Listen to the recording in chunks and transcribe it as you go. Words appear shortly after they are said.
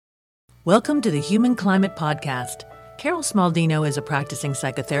Welcome to the Human Climate Podcast. Carol Smaldino is a practicing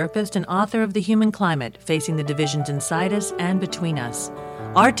psychotherapist and author of The Human Climate, Facing the Divisions Inside Us and Between Us.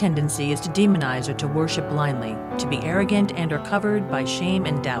 Our tendency is to demonize or to worship blindly, to be arrogant and or covered by shame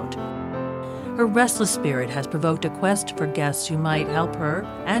and doubt. Her restless spirit has provoked a quest for guests who might help her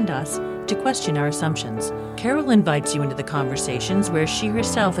and us to question our assumptions. Carol invites you into the conversations where she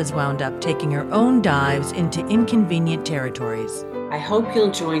herself has wound up taking her own dives into inconvenient territories. I hope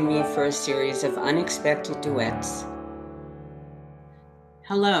you'll join me for a series of unexpected duets.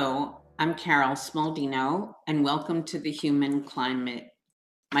 Hello, I'm Carol Smaldino, and welcome to the Human Climate.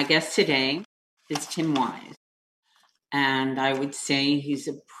 My guest today is Tim Wise, and I would say he's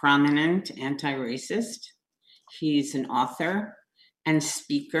a prominent anti-racist. He's an author and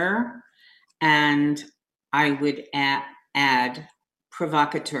speaker, and I would add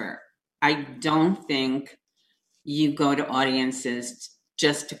provocateur. I don't think you go to audiences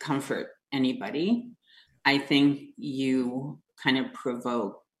just to comfort anybody. I think you kind of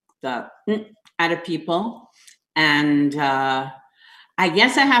provoke the out of people. And I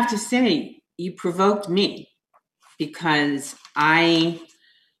guess I have to say, you provoked me because I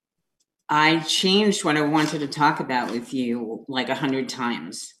changed what I wanted to talk about with you like 100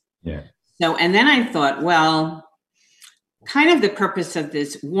 times. Yeah. So, and then I thought, well, kind of the purpose of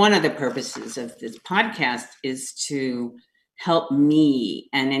this, one of the purposes of this podcast is to help me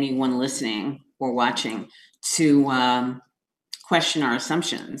and anyone listening or watching to question our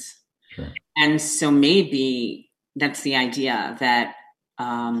assumptions. Sure. And so maybe that's the idea, that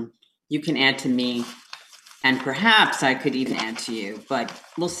you can add to me, and perhaps I could even add to you, but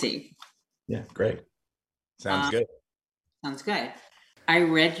we'll see. Yeah, great. Sounds good. Sounds good. I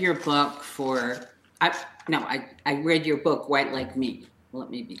read your book I read your book, White Like Me. Let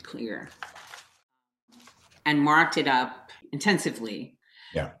me be clear. And marked it up intensively.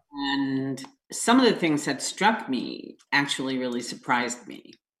 Yeah. And some of the things that struck me actually really surprised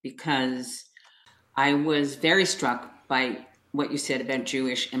me, because I was very struck by what you said about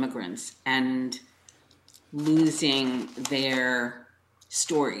Jewish immigrants and losing their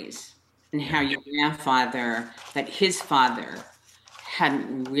stories, and how your grandfather, that his father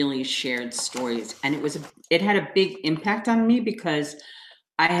hadn't really shared stories. And it had a big impact on me, because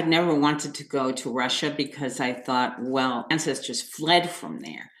I had never wanted to go to Russia, because I thought, well, ancestors fled from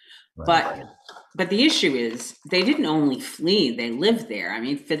there. Right. But the issue is, they didn't only flee, they lived there. I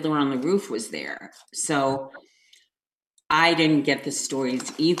mean, Fiddler on the Roof was there. So I didn't get the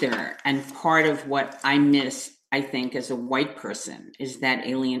stories either. And part of what I miss, I think, as a white person, is that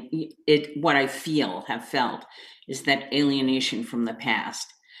what I have felt is that alienation from the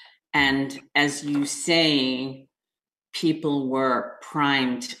past. And as you say, people were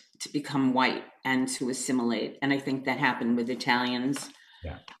primed to become white and to assimilate. And I think that happened with Italians.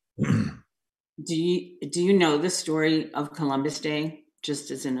 Yeah. Do you know the story of Columbus Day, just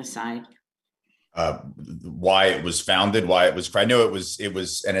as an aside? Why it was founded, I know it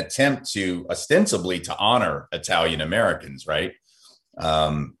was an attempt to ostensibly to honor Italian Americans, right?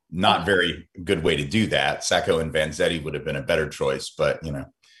 Not very good way to do that. Sacco and Vanzetti would have been a better choice, but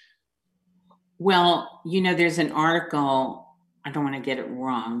Well, there's an article, I don't want to get it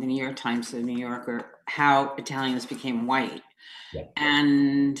wrong, the New York Times or the New Yorker, how Italians became white. Yeah.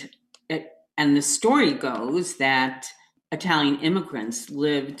 And the story goes that Italian immigrants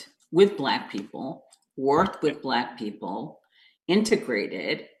lived with Black people, worked with Black people,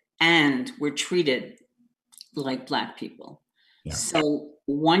 integrated, and were treated like Black people. Yeah. So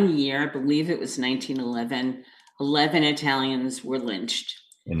one year, I believe it was 1911, 11 Italians were lynched.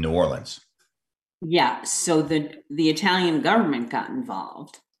 In New Orleans. Yeah, so the Italian government got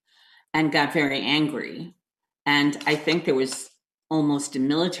involved and got very angry. And I think there was almost a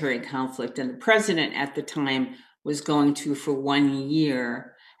military conflict. And the president at the time was going to, for 1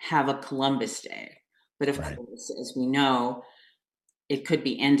 year, have a Columbus Day. But of course, as we know, it could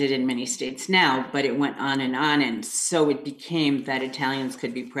be ended in many states now, but it went on. And so it became that Italians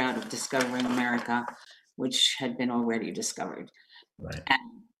could be proud of discovering America, which had been already discovered and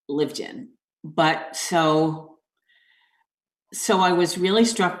lived in. But so I was really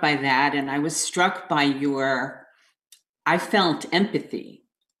struck by that. And I was struck by I felt empathy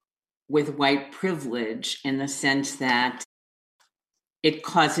with white privilege, in the sense that it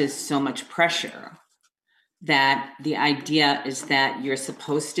causes so much pressure, that the idea is that you're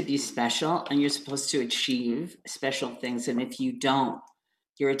supposed to be special and you're supposed to achieve special things. And if you don't,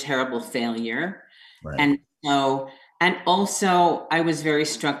 you're a terrible failure. Right. And also I was very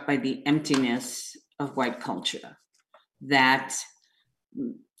struck by the emptiness of white culture, that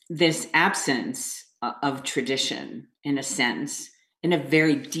this absence of tradition, in a sense, in a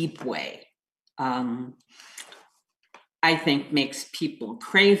very deep way, I think makes people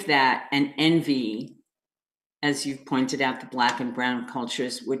crave that and envy, as you've pointed out, the Black and brown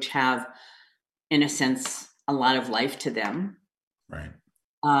cultures, which have, in a sense, a lot of life to them. Right.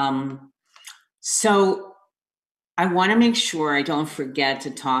 So I want to make sure I don't forget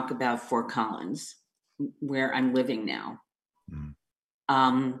to talk about Fort Collins, where I'm living now,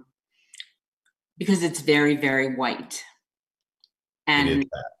 because it's very, very white. And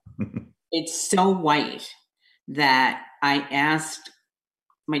it's so white that I asked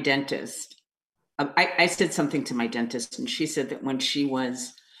my dentist, I said something to my dentist, and she said that when she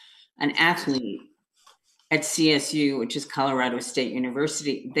was an athlete at CSU, which is Colorado State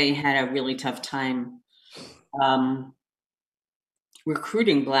University, they had a really tough time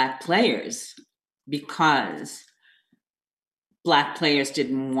recruiting Black players because Black players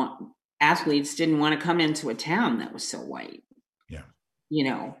athletes didn't want to come into a town that was so white. Yeah. You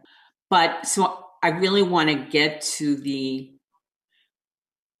know, but so I really want to get to the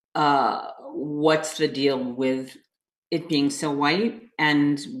what's the deal with it being so white,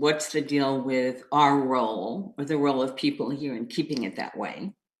 and what's the deal with our role, or the role of people here in keeping it that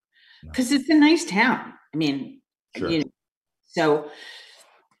way, because it's a nice town. I mean, sure. You know, so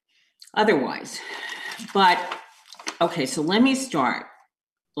otherwise, but okay, so let me start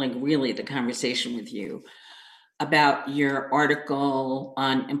like really the conversation with you about your article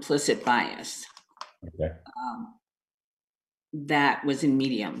on implicit bias. Okay. That was in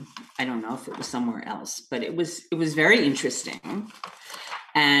Medium. I don't know if it was somewhere else, but it was very interesting.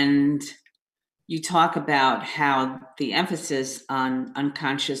 And you talk about how the emphasis on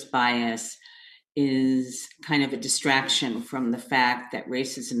unconscious bias is kind of a distraction from the fact that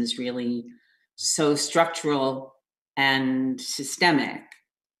racism is really so structural and systemic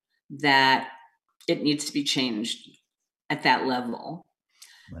that it needs to be changed at that level.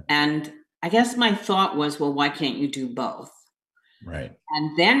 Right. And I guess my thought was, well, why can't you do both? Right.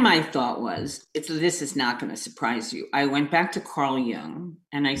 And then my thought was, this is not going to surprise you. I went back to Carl Jung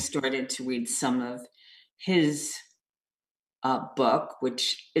and I started to read some of his book,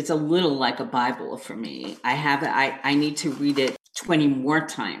 which is a little like a Bible for me. I need to read it 20 more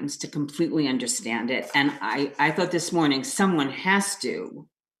times to completely understand it. And I thought this morning someone has to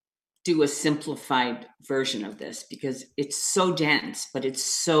do a simplified version of this because it's so dense, but it's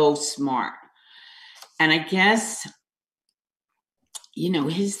so smart. And I guess,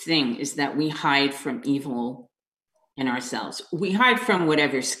 his thing is that we hide from evil in ourselves. We hide from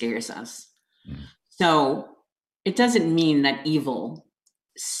whatever scares us. Mm. So it doesn't mean that evil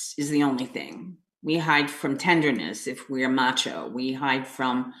is the only thing. We hide from tenderness if we're macho. We hide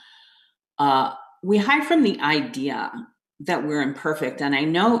from the idea that we're imperfect. And I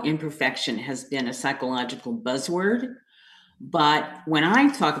know imperfection has been a psychological buzzword, but when I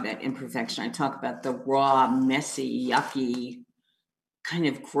talk about imperfection, I talk about the raw, messy, yucky, kind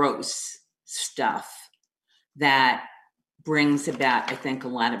of gross stuff that brings about, I think, a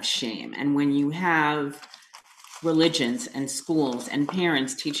lot of shame. And when you have religions and schools and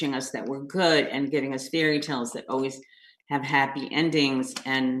parents teaching us that we're good and giving us fairy tales that always have happy endings,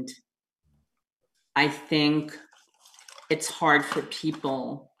 and I think it's hard for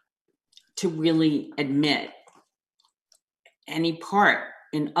people to really admit any part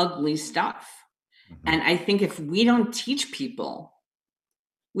in ugly stuff. Mm-hmm. And I think if we don't teach people,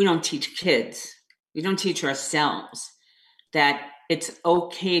 we don't teach kids, we don't teach ourselves that it's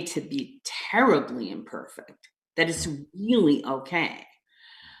okay to be terribly imperfect, that it's really okay.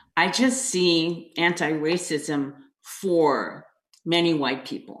 I just see anti-racism for many white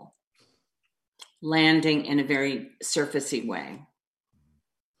people landing in a very surfacey way.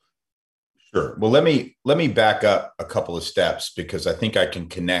 Sure. Well, let me back up a couple of steps because I think I can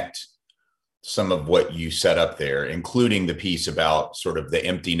connect some of what you set up there, including the piece about sort of the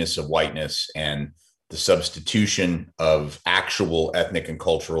emptiness of whiteness and the substitution of actual ethnic and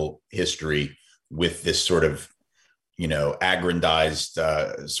cultural history with this sort of, aggrandized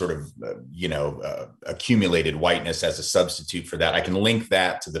accumulated whiteness as a substitute for that. I can link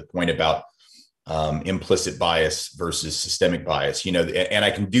that to the point about implicit bias versus systemic bias, and I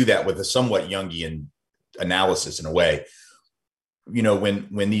can do that with a somewhat Jungian analysis in a way.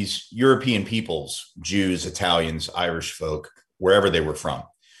 When these European peoples, Jews, Italians, Irish folk, wherever they were from,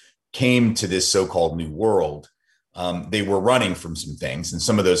 came to this so-called New World, they were running from some things, and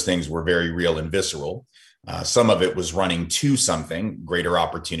some of those things were very real and visceral. Some of it was running to something, greater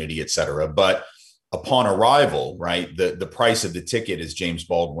opportunity, et cetera. But upon arrival, right, the price of the ticket, as James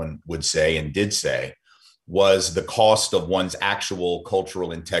Baldwin would say and did say, was the cost of one's actual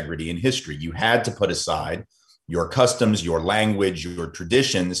cultural integrity and history. You had to put aside your customs, your language, your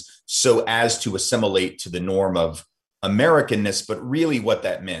traditions, so as to assimilate to the norm of Americanness. But really what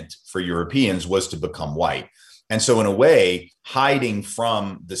that meant for Europeans was to become white. And so in a way, hiding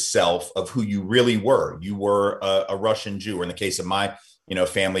from the self of who you really were. You were a Russian Jew, or in the case of my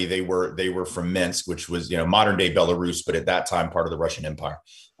family, they were from Minsk, which was, modern day Belarus, but at that time, part of the Russian Empire.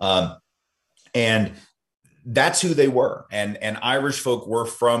 And that's who they were. And Irish folk were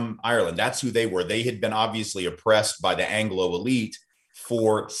from Ireland. That's who they were. They had been obviously oppressed by the Anglo elite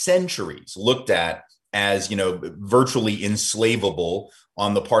for centuries, looked at as, virtually enslavable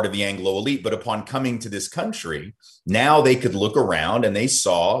on the part of the Anglo elite. But upon coming to this country, now they could look around and they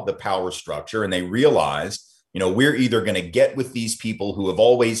saw the power structure and they realized, we're either going to get with these people who have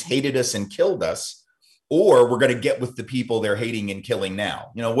always hated us and killed us, or we're going to get with the people they're hating and killing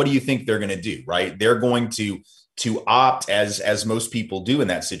now. What do you think they're going to do, right? They're going to opt, as most people do in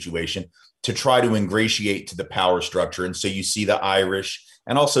that situation, to try to ingratiate to the power structure. And so you see the Irish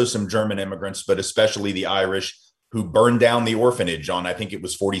and also some German immigrants, but especially the Irish, who burned down the orphanage on, I think it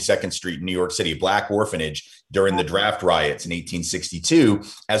was 42nd Street in New York City, a Black orphanage during the draft riots in 1862,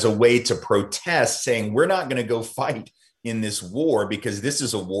 as a way to protest, saying, we're not going to go fight in this war because this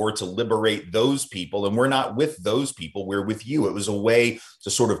is a war to liberate those people. And we're not with those people, we're with you. It was a way to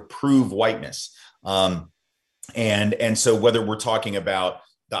sort of prove whiteness. And so whether we're talking about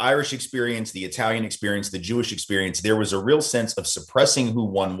the Irish experience, the Italian experience, the Jewish experience, there was a real sense of suppressing who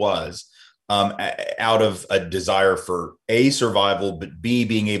one was, out of a desire for A, survival, but B,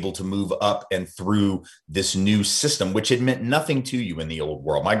 being able to move up and through this new system, which had meant nothing to you in the old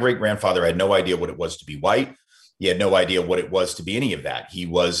world. My great-grandfather had no idea what it was to be white. He had no idea what it was to be any of that. He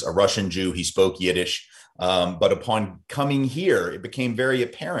was a Russian Jew. He spoke Yiddish. But upon coming here, it became very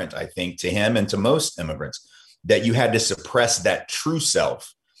apparent, I think, to him and to most immigrants, that you had to suppress that true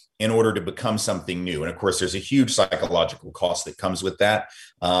self in order to become something new. And of course, there's a huge psychological cost that comes with that.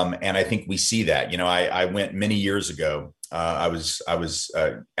 And I think we see that. I went many years ago. I was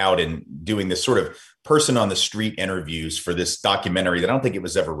out and doing this sort of person on the street interviews for this documentary that I don't think it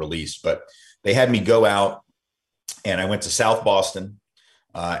was ever released, but they had me go out, and I went to South Boston,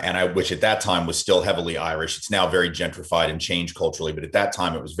 which at that time was still heavily Irish. It's now very gentrified and changed culturally, but at that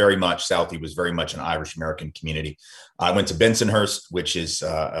time it was very much, Southie was very much an Irish American community. I went to Bensonhurst, which is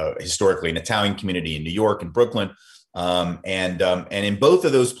historically an Italian community in New York and Brooklyn. And in both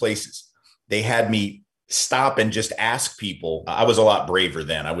of those places, they had me stop and just ask people. I was a lot braver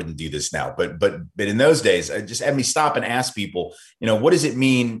then. I wouldn't do this now, but in those days, I just had me stop and ask people, what does it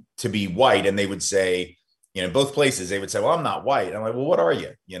mean to be white? And they would say, both places, they would say, well, I'm not white. I'm like, well, what are you?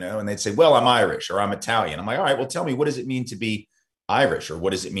 And they'd say, well, I'm Irish or I'm Italian. I'm like, all right, well, tell me, what does it mean to be Irish, or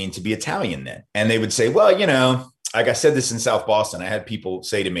what does it mean to be Italian then? And they would say, well, like I said this in South Boston, I had people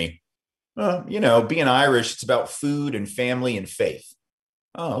say to me, well, being Irish, it's about food and family and faith.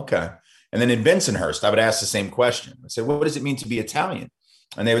 Oh, okay. And then in Bensonhurst, I would ask the same question. I said, well, what does it mean to be Italian?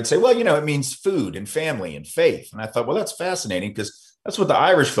 And they would say, well, it means food and family and faith. And I thought, well, that's fascinating, because that's what the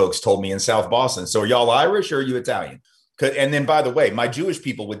Irish folks told me in South Boston. So are y'all Irish or are you Italian? And then, by the way, my Jewish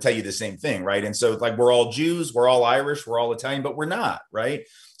people would tell you the same thing, right? And so like, we're all Jews, we're all Irish, we're all Italian, but we're not, right?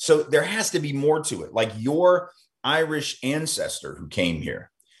 So there has to be more to it. Like, your Irish ancestor who came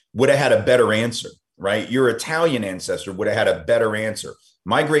here would have had a better answer, right? Your Italian ancestor would have had a better answer.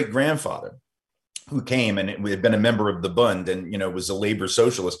 My great grandfather, who came and had been a member of the Bund and, was a labor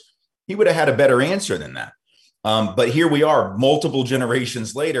socialist, he would have had a better answer than that. But here we are multiple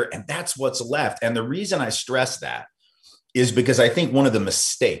generations later, and that's what's left. And the reason I stress that is because I think one of the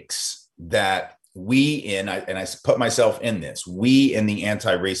mistakes that we I put myself in this, we in the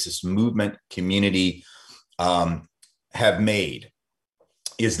anti-racist movement community have made,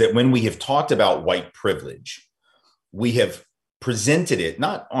 is that when we have talked about white privilege, we have presented it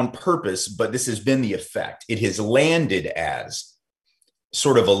not on purpose, but this has been the effect. It has landed as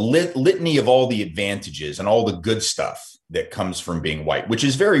sort of a litany of all the advantages and all the good stuff that comes from being white, which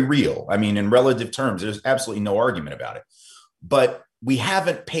is very real. I mean, in relative terms, there's absolutely no argument about it. But we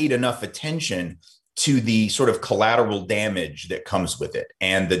haven't paid enough attention to the sort of collateral damage that comes with it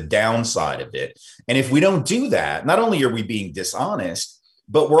and the downside of it. And if we don't do that, not only are we being dishonest,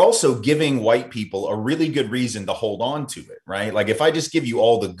 but we're also giving white people a really good reason to hold on to it, right? Like, if I just give you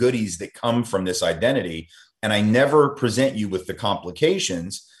all the goodies that come from this identity and I never present you with the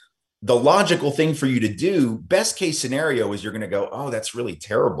complications, the logical thing for you to do, best case scenario, is you're going to go, oh, that's really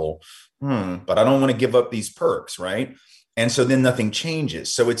terrible. But I don't want to give up these perks, right? And so then nothing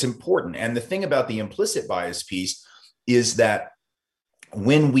changes. So it's important. And the thing about the implicit bias piece is that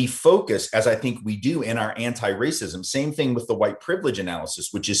when we focus, as I think we do in our anti-racism, same thing with the white privilege analysis,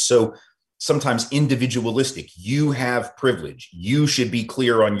 which is so sometimes individualistic. You have privilege. You should be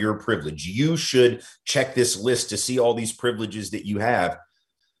clear on your privilege. You should check this list to see all these privileges that you have.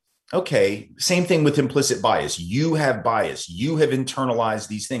 Okay, same thing with implicit bias. You have bias. You have internalized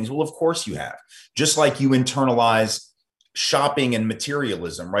these things. Well, of course you have. Just like you internalize shopping and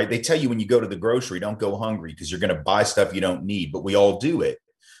materialism, right? They tell you when you go to the grocery, don't go hungry because you're going to buy stuff you don't need, but we all do it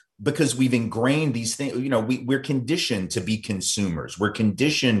because we've ingrained these things. We're conditioned to be consumers. We're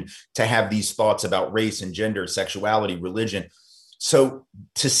conditioned to have these thoughts about race and gender, sexuality, religion. So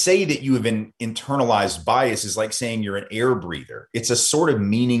to say that you have an internalized bias is like saying you're an air breather. It's a sort of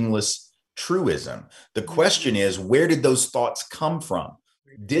meaningless truism. The question is, where did those thoughts come from?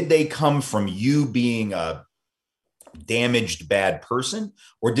 Did they come from you being a damaged bad person,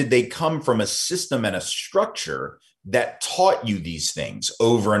 or did they come from a system and a structure that taught you these things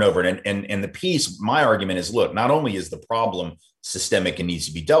over and over? And the piece, my argument is, look, not only is the problem systemic and needs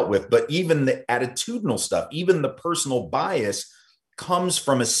to be dealt with, but even the attitudinal stuff, even the personal bias comes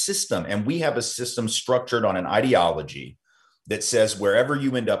from a system. And we have a system structured on an ideology that says wherever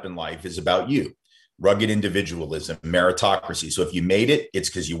you end up in life is about you. Rugged individualism, meritocracy. So if you made it, it's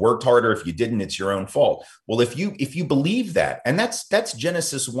because you worked harder. If you didn't, it's your own fault. Well, if you believe that, and that's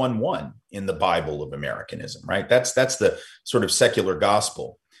Genesis 1:1 in the Bible of Americanism, right? That's the sort of secular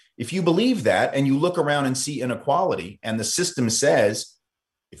gospel. If you believe that and you look around and see inequality, and the system says,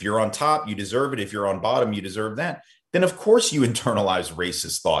 if you're on top, you deserve it. If you're on bottom, you deserve that. Then of course you internalize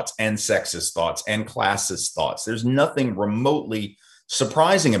racist thoughts and sexist thoughts and classist thoughts. There's nothing remotely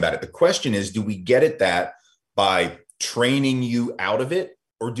surprising about it. The question is, do we get at that by training you out of it,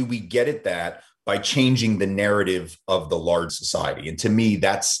 or do we get at that by changing the narrative of the large society? And to me,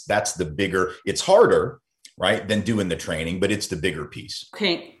 that's the bigger, it's harder, right, than doing the training, but it's the bigger piece.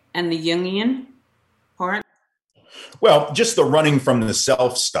 Okay. And the Jungian part? Well, just the running from the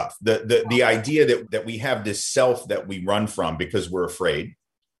self stuff, the idea that we have this self that we run from because we're afraid.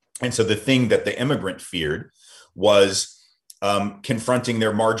 And so the thing that the immigrant feared was confronting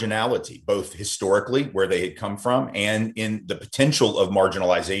their marginality, both historically, where they had come from, and in the potential of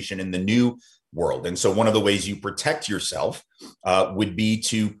marginalization in the new world. And so one of the ways you protect yourself would be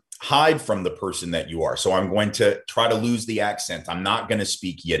to hide from the person that you are. So I'm going to try to lose the accent. I'm not going to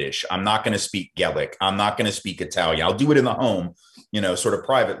speak Yiddish. I'm not going to speak Gaelic. I'm not going to speak Italian. I'll do it in the home, sort of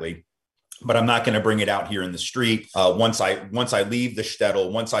privately, but I'm not going to bring it out here in the street. Once I leave the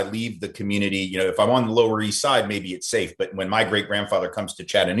shtetl, once I leave the community, if I'm on the Lower East Side, maybe it's safe. But when my great grandfather comes to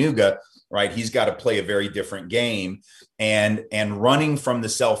Chattanooga, right, he's got to play a very different game. And running from the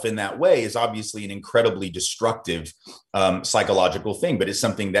self in that way is obviously an incredibly destructive psychological thing. But it's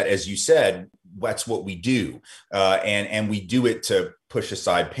something that, as you said, that's what we do. And we do it to push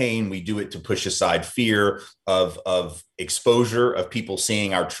aside pain. We do it to push aside fear of exposure, of people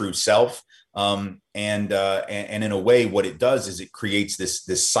seeing our true self. And in a way, what it does is it creates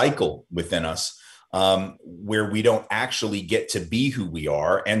this cycle within us where we don't actually get to be who we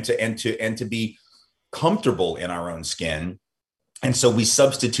are and to be comfortable in our own skin. And so we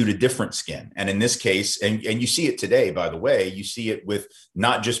substitute a different skin. And in this case, and you see it today, by the way, you see it with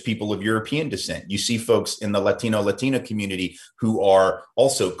not just people of European descent. You see folks in the Latina community who are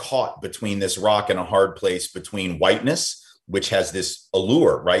also caught between this rock and a hard place between whiteness, which has this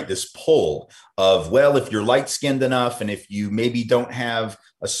allure, right? This pull of, well, if you're light skinned enough, and if you maybe don't have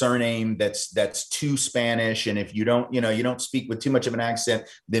a surname that's too Spanish, and if you don't speak with too much of an accent,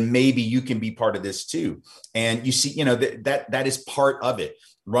 then maybe you can be part of this too. And you see, that is part of it.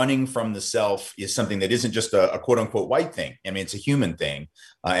 Running from the self is something that isn't just a quote unquote white thing. I mean, it's a human thing,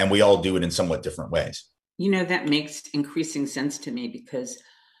 and we all do it in somewhat different ways. That makes increasing sense to me because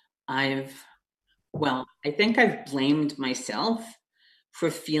I think I've blamed myself for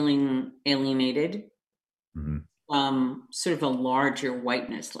feeling alienated from sort of a larger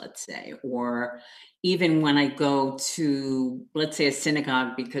whiteness, let's say, or even when I go to, let's say, a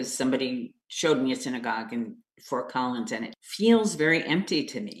synagogue because somebody showed me a synagogue in Fort Collins, and it feels very empty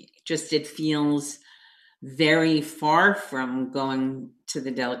to me. It feels very far from going to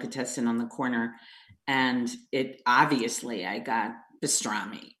the delicatessen on the corner. And obviously I got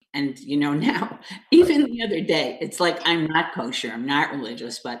pastrami. And, now, even the other day, it's like, I'm not kosher, I'm not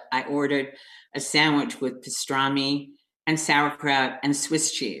religious, but I ordered a sandwich with pastrami and sauerkraut and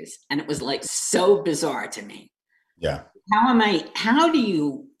Swiss cheese. And it was like so bizarre to me. Yeah. How do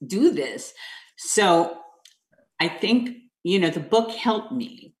you do this? So I think, the book helped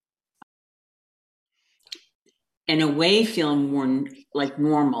me in a way feel more like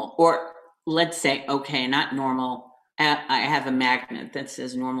normal, or let's say, okay, not normal. I have a magnet that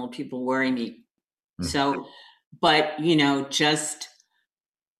says normal people worry me. So, but, just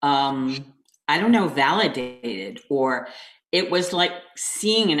I don't know, validated, or it was like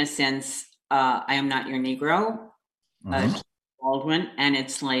seeing, in a sense, I Am Not Your Negro, Mhm. Baldwin. And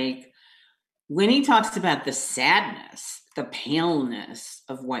it's like, when he talks about the sadness, the paleness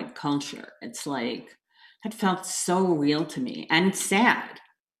of white culture, it's like, that felt so real to me and sad.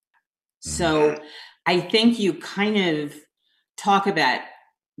 Mhm. So I think you kind of talk about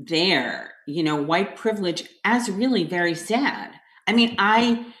there, white privilege as really very sad. I mean,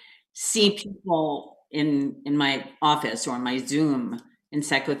 I see people in my office or my Zoom in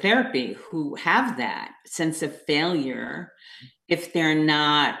psychotherapy who have that sense of failure if they're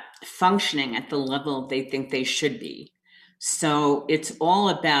not functioning at the level they think they should be. So it's all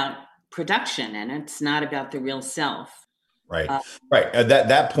about production and it's not about the real self. Right. Uh, Right.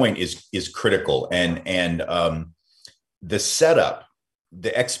 That point is critical, and the setup,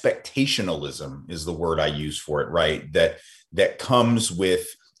 the expectationalism is the word I use for it. Right. That comes with,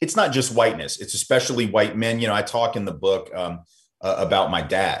 it's not just whiteness; it's especially white men. I talk in the book about my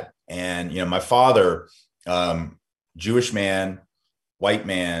dad, and my father, um, Jewish man, white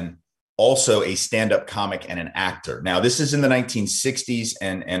man, also a stand-up comic and an actor. Now, this is in the 1960s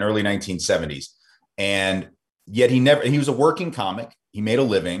and early 1970s. And yet he was a working comic. He made a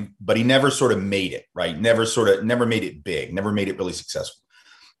living, but he never sort of made it, right? Never made it big, never made it really successful.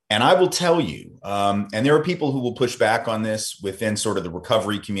 And I will tell you, and there are people who will push back on this within sort of the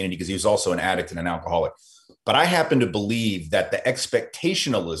recovery community because he was also an addict and an alcoholic. But I happen to believe that the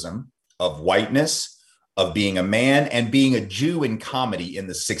expectationalism of whiteness, of being a man and being a Jew in comedy in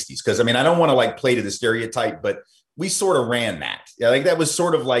the 60s, because I mean, I don't want to like play to the stereotype, but we sort of ran that. Yeah, like that was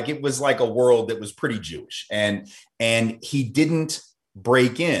sort of like, it was like a world that was pretty Jewish. And he didn't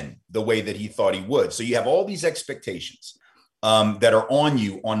break in the way that he thought he would. So you have all these expectations that are on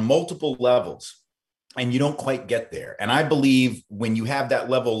you on multiple levels, and you don't quite get there. And I believe when you have that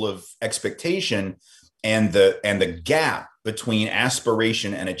level of expectation and the gap between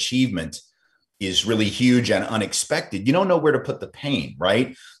aspiration and achievement is really huge and unexpected, you don't know where to put the pain,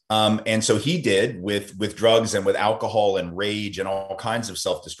 right? And so he did with drugs and with alcohol and rage and all kinds of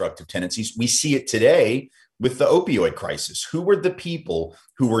self-destructive tendencies. We see it today with the opioid crisis. Who were the people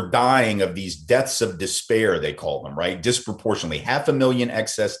who were dying of these deaths of despair, they call them, right? Disproportionately, 500,000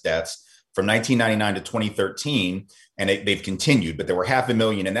 excess deaths from 1999 to 2013, and they've continued, but there were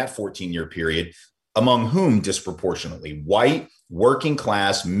 500,000 in that 14-year period, among whom disproportionately white, working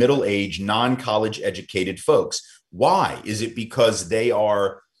class, middle-aged, non-college educated folks. Why? Is it because they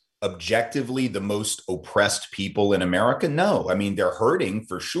are objectively the most oppressed people in America? No. I mean, they're hurting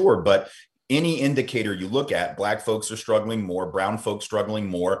for sure, but any indicator you look at, black folks are struggling more, brown folks struggling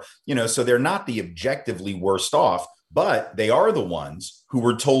more, so they're not the objectively worst off, but they are the ones who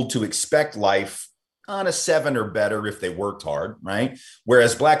were told to expect life on a 7 or better if they worked hard, right?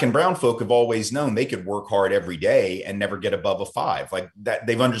 Whereas black and brown folk have always known they could work hard every day and never get above a 5. Like that,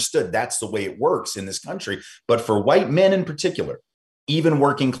 they've understood that's the way it works in this country. But for white men in particular, even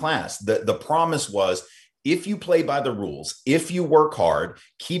working class, the promise was, if you play by the rules, if you work hard,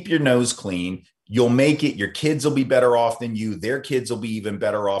 keep your nose clean, you'll make it. Your kids will be better off than you. Their kids will be even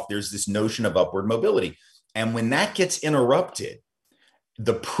better off. There's this notion of upward mobility. And when that gets interrupted,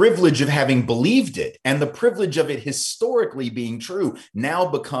 the privilege of having believed it and the privilege of it historically being true now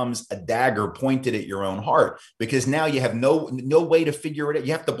becomes a dagger pointed at your own heart, because now you have no way to figure it out.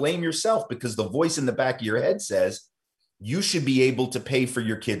 You have to blame yourself because the voice in the back of your head says, you should be able to pay for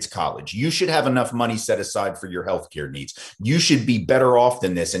your kids' college. You should have enough money set aside for your healthcare needs. You should be better off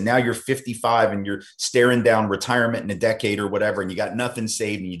than this. And now you're 55 and you're staring down retirement in a decade or whatever, and you got nothing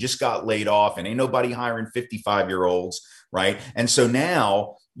saved and you just got laid off and ain't nobody hiring 55-year-olds, right? And so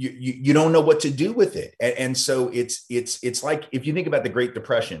now you don't know what to do with it. And so it's like, if you think about the Great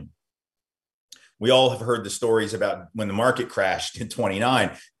Depression, we all have heard the stories about when the market crashed in 29.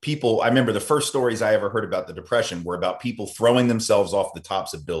 I remember the first stories I ever heard about the Depression were about people throwing themselves off the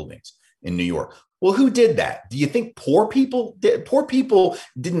tops of buildings in New York. Well, who did that? Do you think poor people did? Poor people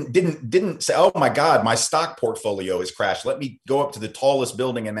didn't say, "Oh my God, my stock portfolio has crashed. Let me go up to the tallest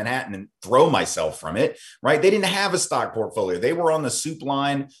building in Manhattan and throw myself from it." Right? They didn't have a stock portfolio. They were on the soup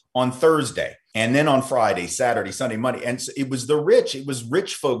line on Thursday, and then on Friday, Saturday, Sunday, Monday. And it was the rich. It was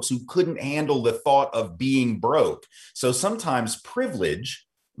rich folks who couldn't handle the thought of being broke. So sometimes privilege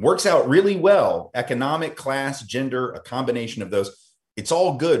works out really well. Economic, class, gender, a combination of those. It's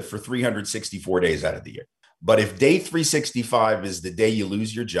all good for 364 days out of the year. But if day 365 is the day you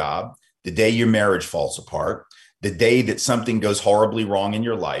lose your job, the day your marriage falls apart, the day that something goes horribly wrong in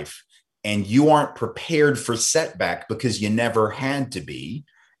your life, and you aren't prepared for setback because you never had to be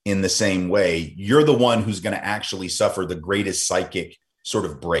in the same way, you're the one who's going to actually suffer the greatest psychic sort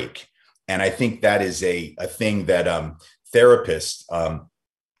of break. And I think that is a thing that therapists,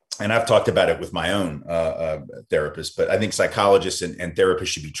 and I've talked about it with my own therapist, but I think psychologists and therapists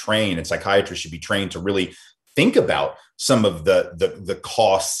should be trained, and psychiatrists should be trained to really think about some of the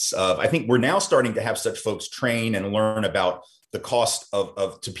costs of. I think we're now starting to have such folks train and learn about the cost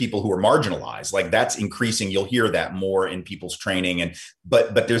of to people who are marginalized. Like that's increasing. You'll hear that more in people's training. And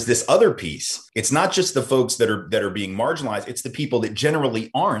but there's this other piece. It's not just the folks that are being marginalized. It's the people that generally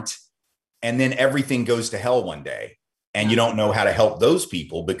aren't. And then everything goes to hell one day. And you don't know how to help those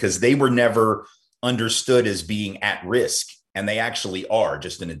people because they were never understood as being at risk. And they actually are,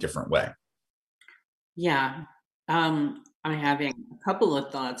 just in a different way. Yeah. I'm having a couple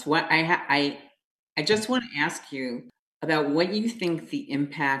of thoughts. What I just want to ask you about what you think the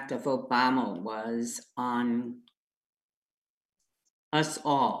impact of Obama was on us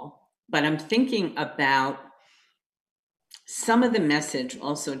all. But I'm thinking about some of the message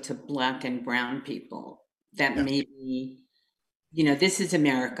also to Black and Brown people that maybe, this is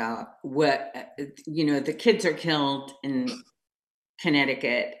America. What, the kids are killed in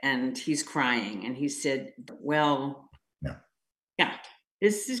Connecticut and he's crying. And he said, well, yeah,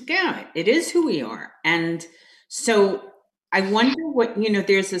 this is God. It is who we are. And so I wonder what,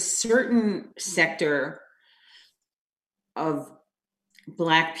 there's a certain sector of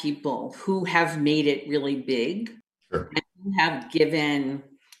Black people who have made it really big. Sure. And who have given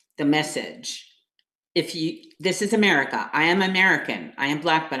the message. This is America. I am American. I am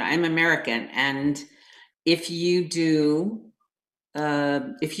Black, but I am American. And if you do,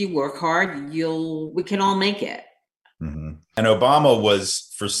 if you work hard, we can all make it. Mm-hmm. And Obama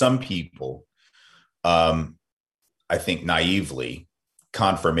was, for some people, I think naively,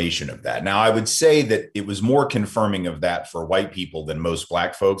 confirmation of that. Now, I would say that it was more confirming of that for white people than most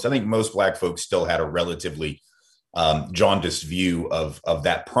Black folks. I think most Black folks still had a relatively jaundiced view of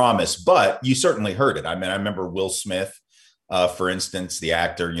that promise, but you certainly heard it. I mean, I remember Will Smith, for instance, the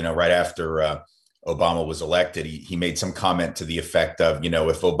actor, right after Obama was elected, he made some comment to the effect of,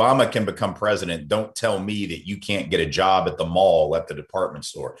 if Obama can become president, don't tell me that you can't get a job at the mall, at the department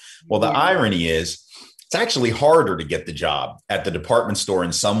store. Well, the irony is it's actually harder to get the job at the department store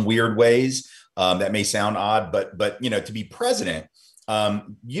in some weird ways. That may sound odd, but to be president,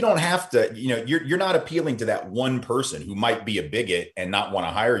 you don't have to, you're not appealing to that one person who might be a bigot and not want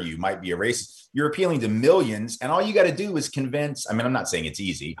to hire you, might be a racist. You're appealing to millions. And all you got to do is convince. I mean, I'm not saying it's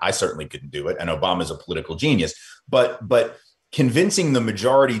easy. I certainly couldn't do it. And Obama's a political genius, but convincing the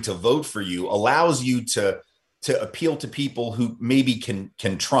majority to vote for you allows you to appeal to people who maybe can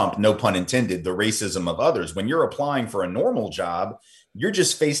trump, no pun intended, the racism of others. When you're applying for a normal job, you're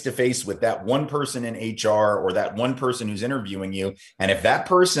just face to face with that one person in HR or that one person who's interviewing you. And if that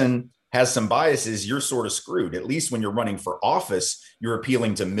person has some biases, you're sort of screwed. At least when you're running for office, you're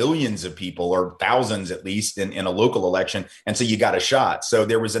appealing to millions of people, or thousands at least, in a local election. And so you got a shot. So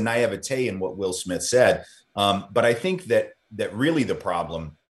there was a naivete in what Will Smith said. But I think that really the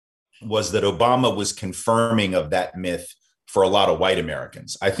problem was that Obama was confirming of that myth for a lot of white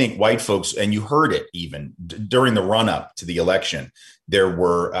Americans. I think white folks, and you heard it even during the run up to the election, I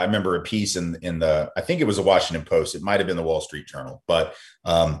remember a piece in I think it was a Washington Post. It might've been the Wall Street Journal, but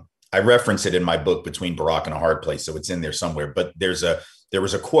I reference it in my book, Between Barack and a Hard Place. So it's in there somewhere, but there was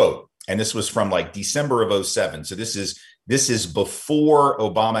a quote, and this was from like December of 2007. So this is before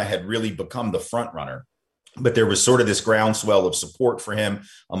Obama had really become the front runner. But there was sort of this groundswell of support for him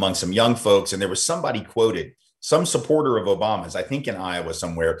among some young folks. And there was somebody quoted, some supporter of Obama's, I think in Iowa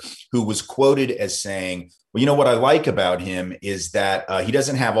somewhere, who was quoted as saying, well, what I like about him is that he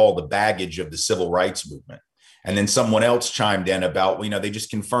doesn't have all the baggage of the civil rights movement. And then someone else chimed in about, they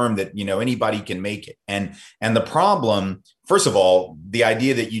just confirmed that, anybody can make it. And the problem, first of all, the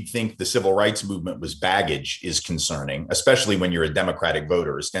idea that you'd think the civil rights movement was baggage is concerning, especially when you're a Democratic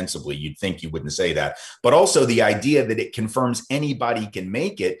voter. Ostensibly, you'd think you wouldn't say that. But also the idea that it confirms anybody can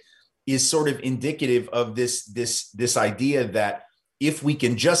make it is sort of indicative of this idea that if we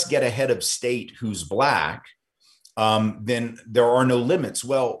can just get a head of state who's Black, then there are no limits.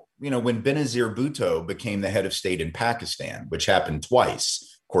 Well, when Benazir Bhutto became the head of state in Pakistan, which happened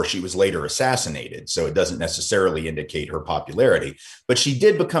twice, of course, she was later assassinated, so it doesn't necessarily indicate her popularity, but she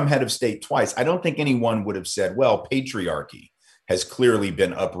did become head of state twice. I don't think anyone would have said, well, patriarchy has clearly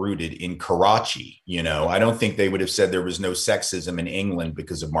been uprooted in Karachi. I don't think they would have said there was no sexism in England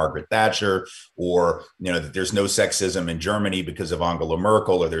because of Margaret Thatcher, or, that there's no sexism in Germany because of Angela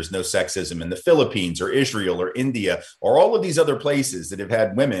Merkel, or there's no sexism in the Philippines or Israel or India, or all of these other places that have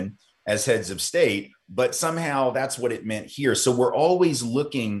had women as heads of state. But somehow that's what it meant here. So we're always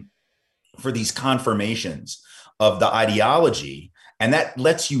looking for these confirmations of the ideology. And that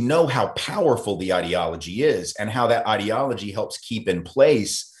lets you know how powerful the ideology is and how that ideology helps keep in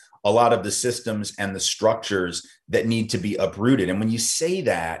place a lot of the systems and the structures that need to be uprooted. And when you say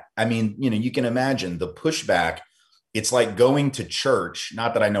that, I mean, you can imagine the pushback. It's like going to church.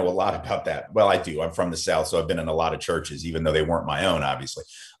 Not that I know a lot about that. Well, I do. I'm from the South, so I've been in a lot of churches, even though they weren't my own, obviously.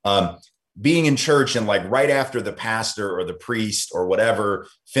 Being in church and like right after the pastor or the priest or whatever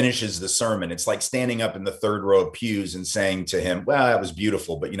finishes the sermon, it's like standing up in the third row of pews and saying to him, well, that was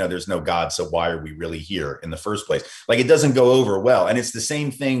beautiful, but there's no God. So why are we really here in the first place? Like, it doesn't go over well. And it's the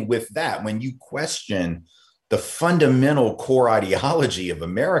same thing with that. When you question the fundamental core ideology of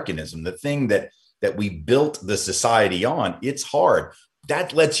Americanism, the thing that we built the society on, it's hard.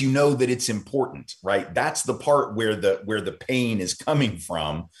 That lets you know that it's important, right? That's the part where the pain is coming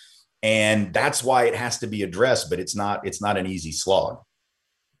from. And that's why it has to be addressed, but it's not an easy slog.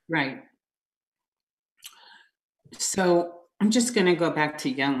 Right. So I'm just going to go back to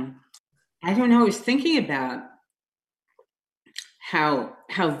Jung. I don't know. I was thinking about how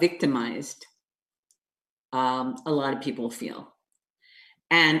victimized a lot of people feel.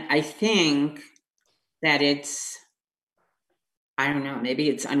 And I think that it's, I don't know, maybe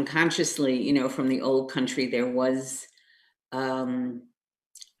it's unconsciously, from the old country, there was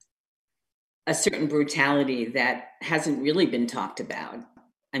a certain brutality that hasn't really been talked about.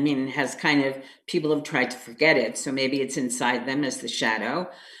 I mean, has kind of, people have tried to forget it. So maybe it's inside them as the shadow.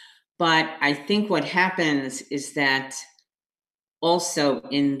 But I think what happens is that also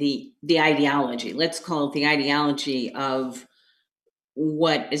in the ideology, let's call it the ideology of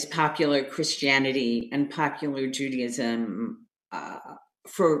what is popular Christianity and popular Judaism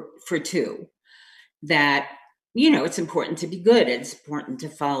for two, that it's important to be good. It's important to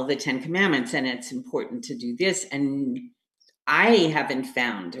follow the 10 Commandments, and it's important to do this. And I haven't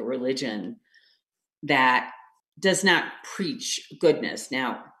found a religion that does not preach goodness.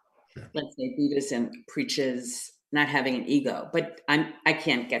 Now, let's say Buddhism preaches not having an ego, but I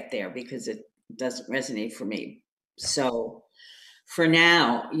can't get there because it doesn't resonate for me. So for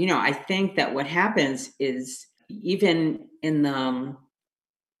now, I think that what happens is, even in the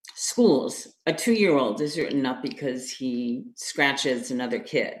schools, a 2-year-old is written up because he scratches another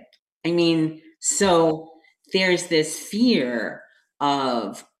kid. I mean, so there's this fear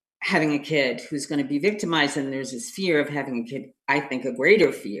of having a kid who's going to be victimized, and there's this fear of having a kid, I think a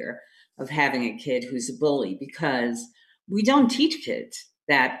greater fear of having a kid who's a bully, because we don't teach kids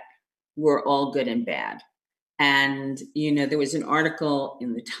that we're all good and bad. And, there was an article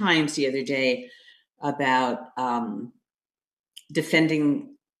in the Times the other day about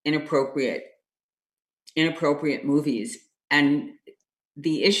defending inappropriate movies. And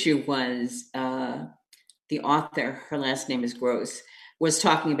the issue was the author, her last name is Gross, was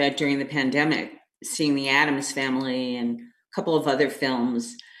talking about during the pandemic, seeing The Addams Family and a couple of other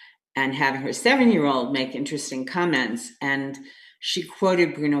films, and having her 7-year-old make interesting comments. And she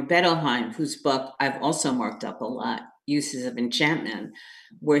quoted Bruno Bettelheim, whose book I've also marked up a lot, Uses of Enchantment,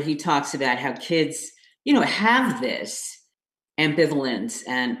 where he talks about how kids, have this ambivalence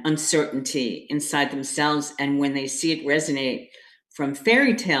and uncertainty inside themselves. And when they see it resonate from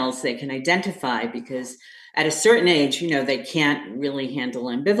fairy tales, they can identify, because at a certain age, they can't really handle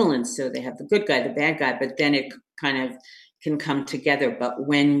ambivalence. So they have the good guy, the bad guy, but then it kind of can come together. But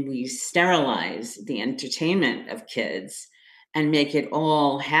when we sterilize the entertainment of kids and make it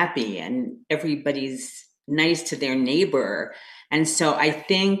all happy and everybody's nice to their neighbor. And so I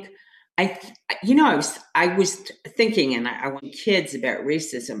think, I was thinking, and I want kids about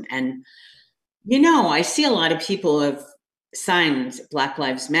racism. And, I see a lot of people who have signed Black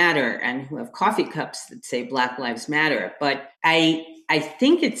Lives Matter and who have coffee cups that say Black Lives Matter. But I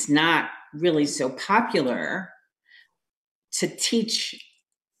think it's not really so popular to teach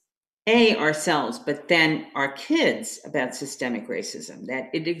ourselves, but then our kids, about systemic racism, that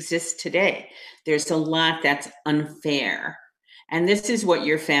it exists today. There's a lot that's unfair. And this is what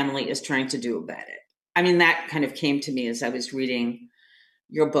your family is trying to do about it. I mean, that kind of came to me as I was reading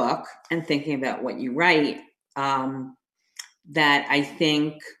your book and thinking about what you write, that I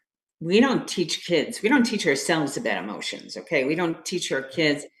think we don't teach kids, we don't teach ourselves about emotions, okay? We don't teach our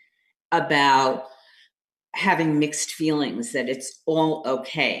kids about having mixed feelings, that it's all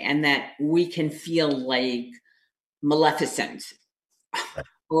okay, and that we can feel like Maleficent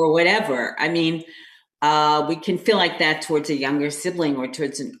or whatever. I mean, we can feel like that towards a younger sibling or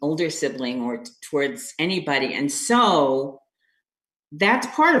towards an older sibling or towards anybody. And so that's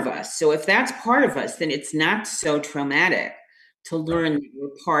part of us. So if that's part of us, then it's not so traumatic to learn that we're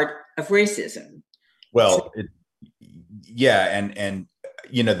part of racism. Well, yeah. And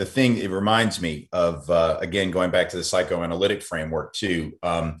the thing, it reminds me of, again, going back to the psychoanalytic framework too.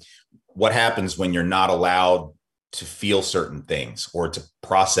 What happens when you're not allowed to feel certain things or to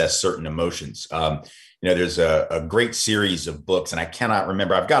process certain emotions? There's a great series of books, and I cannot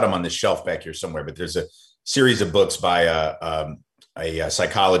remember. I've got them on the shelf back here somewhere, but there's a series of books by a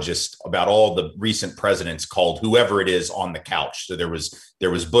psychologist about all the recent presidents called Whoever It Is on the Couch. So there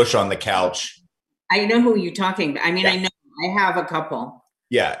was Bush on the couch. I know who you're talking about. I mean, Yeah. I know I have a couple.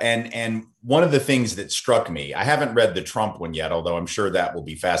 Yeah. And one of the things that struck me, I haven't read the Trump one yet, although I'm sure that will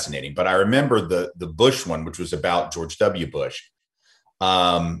be fascinating. But I remember the Bush one, which was about George W. Bush.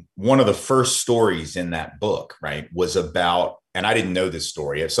 One of the first stories in that book, right, was about, and I didn't know this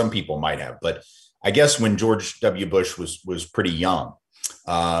story. Some people might have, but I guess when George W. Bush was pretty young,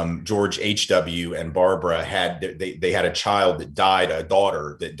 George H.W. and Barbara they had a child that died, a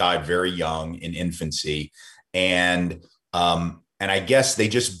daughter that died very young in infancy. And I guess they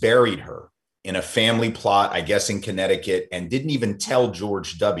just buried her in a family plot, I guess in Connecticut, and didn't even tell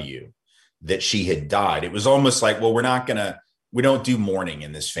George W. that she had died. It was almost like, well, we don't do mourning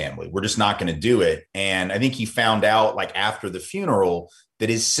in this family. We're just not going to do it. And I think he found out, like, after the funeral, that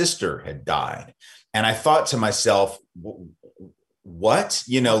his sister had died. And I thought to myself, what,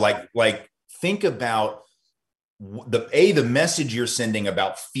 like think about the message you're sending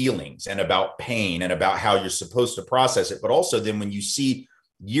about feelings and about pain and about how you're supposed to process it. But also then when you see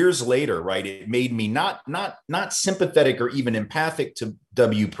years later, right, it made me not sympathetic or even empathic to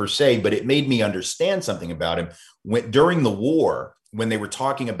W per se, but it made me understand something about him. During the war, when they were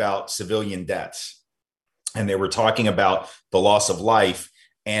talking about civilian deaths and they were talking about the loss of life,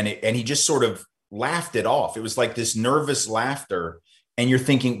 and he just sort of laughed it off. It was like this nervous laughter. And you're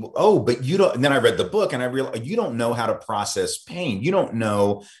thinking, oh, but you don't. And then I read the book and I realized you don't know how to process pain. You don't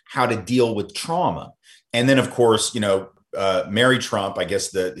know how to deal with trauma. And then, of course, Mary Trump, I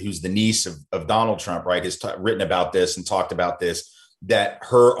guess who's the niece of Donald Trump, right, has written about this and talked about this, that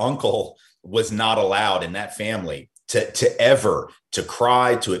her uncle was not allowed in that family to ever to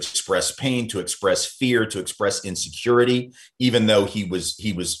cry, to express pain, to express fear, to express insecurity, even though he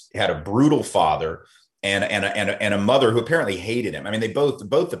had a brutal father and a mother who apparently hated him. I mean, they both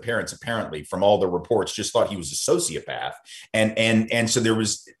the parents, apparently, from all the reports, just thought he was a sociopath. And so there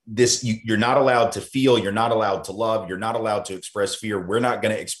was this, you're not allowed to feel, you're not allowed to love, you're not allowed to express fear. We're not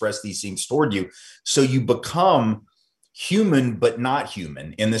going to express these things toward you. So you become human, but not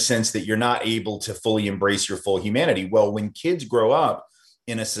human, in the sense that you're not able to fully embrace your full humanity. Well, when kids grow up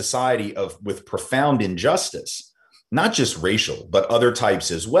in a society with profound injustice, not just racial, but other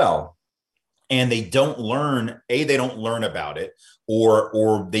types as well, and they don't learn, they don't learn about it,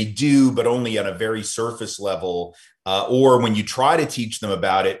 or they do, but only at a very surface level. Or when you try to teach them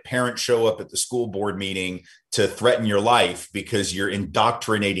about it, parents show up at the school board meeting to threaten your life because you're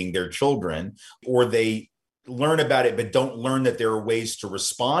indoctrinating their children, or they learn about it, but don't learn that there are ways to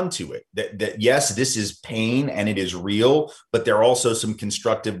respond to it. That yes, this is pain and it is real, but there are also some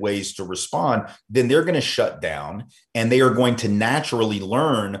constructive ways to respond. Then they're going to shut down, and they are going to naturally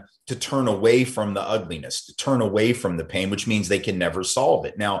learn to turn away from the ugliness, to turn away from the pain, which means they can never solve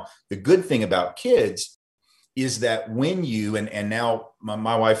it. Now, the good thing about kids is that when you, and now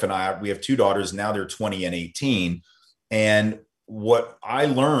my wife and I, we have two daughters, now they're 20 and 18. And what I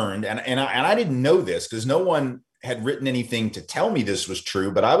learned, and I didn't know this because no one had written anything to tell me this was true,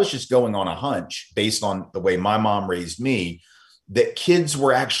 but I was just going on a hunch based on the way my mom raised me, that kids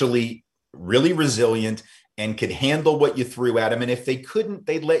were actually really resilient and could handle what you threw at them. And if they couldn't,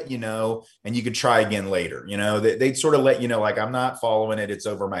 they'd let you know, and you could try again later. They'd sort of let you know, like, I'm not following it, it's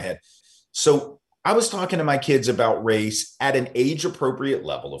over my head. So I was talking to my kids about race at an age appropriate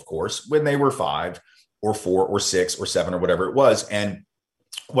level, of course, when they were 5 or 4 or 6 or 7 or whatever it was. And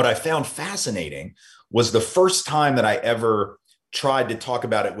what I found fascinating was the first time that I ever tried to talk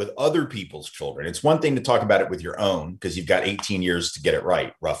about it with other people's children. It's one thing to talk about it with your own, because you've got 18 years to get it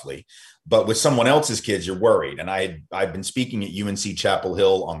right, roughly. But with someone else's kids, you're worried. And I've been speaking at UNC Chapel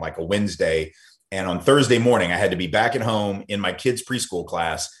Hill on like a Wednesday. And on Thursday morning, I had to be back at home in my kids' preschool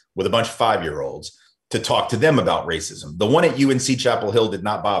class with a bunch of 5-year-olds to talk to them about racism. The one at UNC Chapel Hill did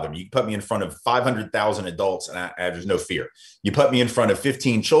not bother me. You put me in front of 500,000 adults and there's no fear. You put me in front of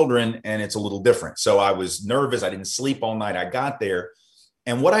 15 children and it's a little different. So I was nervous. I didn't sleep all night. I got there.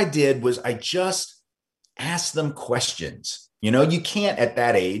 And what I did was I just asked them questions. You can't, at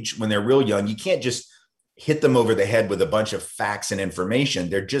that age, when they're real young, you can't just hit them over the head with a bunch of facts and information.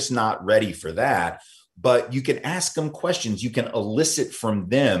 They're just not ready for that. But you can ask them questions. You can elicit from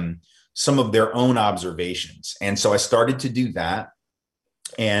them some of their own observations. And so I started to do that.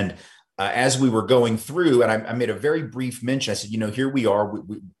 And as we were going through, and I made a very brief mention. I said, here we are.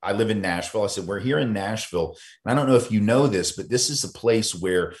 I live in Nashville. I said, we're here in Nashville. And I don't know if you know this, but this is a place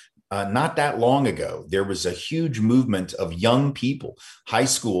where not that long ago, there was a huge movement of young people, high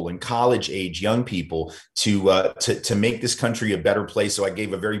school and college age young people, to make this country a better place. So I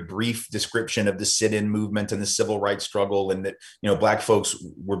gave a very brief description of the sit-in movement and the civil rights struggle, and that Black folks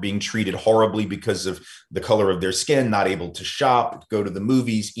were being treated horribly because of the color of their skin, not able to shop, go to the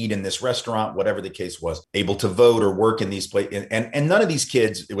movies, eat in this restaurant, whatever the case was, able to vote or work in these places. And none of these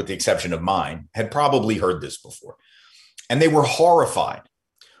kids, with the exception of mine, had probably heard this before, and they were horrified.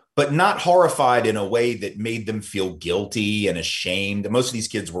 But not horrified in a way that made them feel guilty and ashamed. Most of these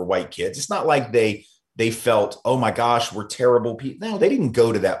kids were white kids. It's not like they felt, oh my gosh, we're terrible people. No, they didn't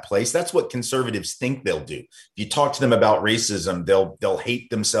go to that place. That's what conservatives think they'll do. If you talk to them about racism, they'll hate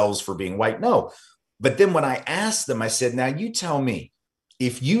themselves for being white. No. But then when I asked them, I said, now you tell me,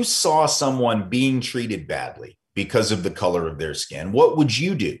 if you saw someone being treated badly because of the color of their skin, what would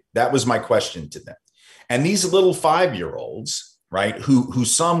you do? That was my question to them. And these little 5-year-olds, right, who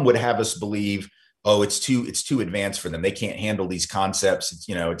some would have us believe, oh, it's too advanced for them. They can't handle these concepts.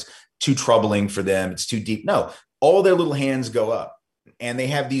 It's too troubling for them. It's too deep. No, all their little hands go up, and they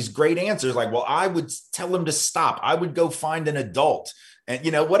have these great answers like, well, I would tell them to stop. I would go find an adult, and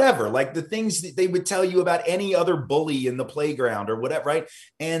whatever, like the things that they would tell you about any other bully in the playground or whatever, right?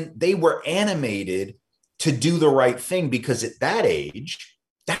 And they were animated to do the right thing, because at that age,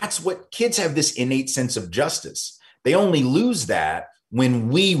 that's what kids have, this innate sense of justice. They only lose that when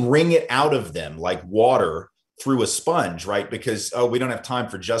we wring it out of them like water through a sponge, right? Because, oh, we don't have time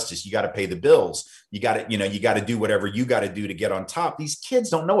for justice. You got to pay the bills. You got to do whatever you got to do to get on top. These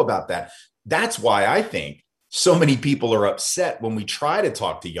kids don't know about that. That's why I think so many people are upset when we try to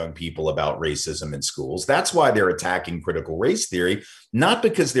talk to young people about racism in schools. That's why they're attacking critical race theory, not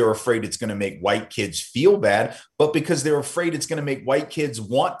because they're afraid it's going to make white kids feel bad, but because they're afraid it's going to make white kids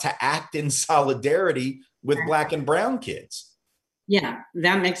want to act in solidarity with Black and brown kids. Yeah,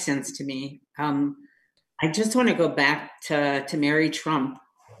 that makes sense to me. I just want to go back to Mary Trump.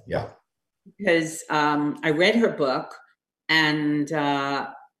 Yeah. Because I read her book, and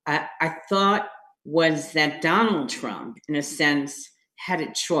I thought was that Donald Trump, in a sense, had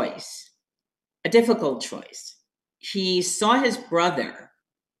a choice, a difficult choice. He saw his brother,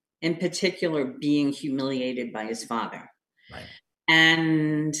 in particular, being humiliated by his father. Right.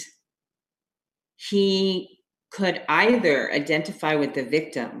 And he could either identify with the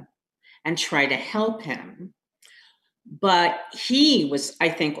victim and try to help him, but he was, I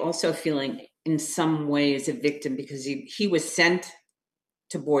think, also feeling in some ways a victim, because he was sent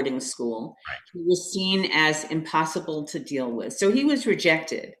to boarding school. Right. He was seen as impossible to deal with. So he was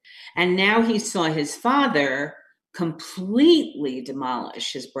rejected. And now he saw his father completely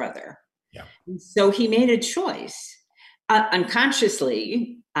demolish his brother. Yeah. And so he made a choice,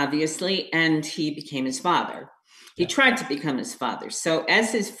 unconsciously, obviously, and he became his father. He tried to become his father. So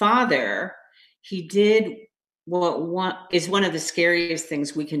as his father, he did what is one of the scariest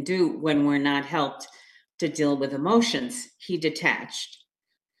things we can do when we're not helped to deal with emotions. He detached.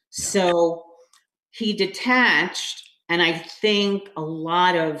 Yeah. So he detached, and I think I'm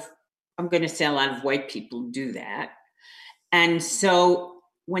going to say a lot of white people do that. And so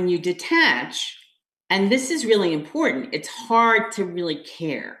when you detach, and this is really important, it's hard to really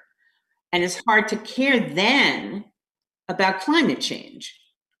care. And it's hard to care then about climate change.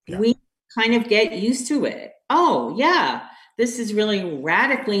 Yeah. We kind of get used to it. Oh, yeah, this is really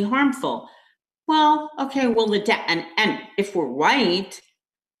radically harmful. Well, okay, we'll adapt. And if we're white,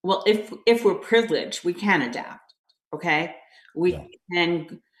 well, if we're privileged, we can adapt, okay? We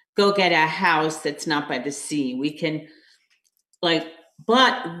can go get a house that's not by the sea. We can, but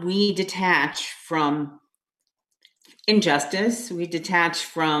we detach from injustice. We detach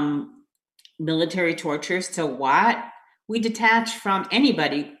from military torture. So what? We detach from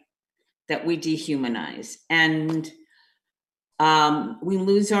anybody that we dehumanize, and we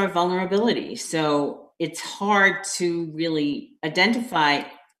lose our vulnerability. So it's hard to really identify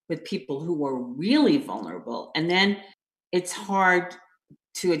with people who are really vulnerable. And then it's hard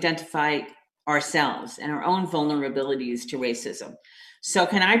to identify ourselves and our own vulnerabilities to racism. So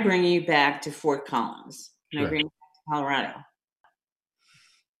can I bring you back to Fort Collins? Can I bring you back to Colorado?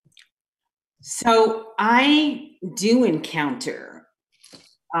 So I do encounter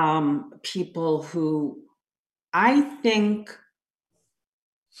people who I think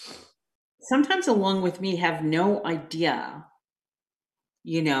sometimes along with me have no idea,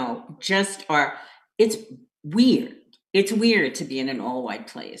 just it's weird. It's weird to be in an all white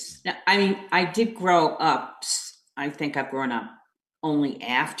place. Now, I mean, I did grow up. I think I've grown up only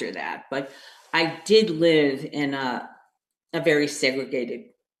after that. But I did live in a very segregated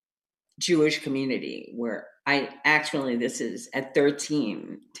Jewish community where this is at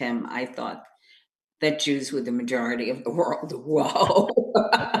 13, Tim, I thought that Jews were the majority of the world. Whoa.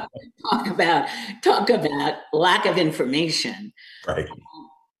 talk about lack of information. Right.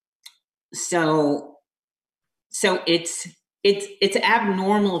 So it's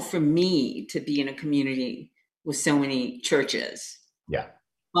abnormal for me to be in a community with so many churches. Yeah.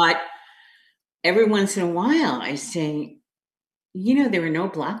 But every once in a while I say, there are no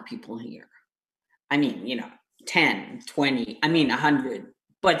Black people here. I mean, 10, 20, 100.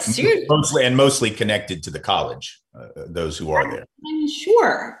 But seriously. Mostly connected to the college, those who are there.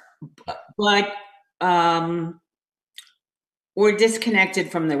 Sure. But or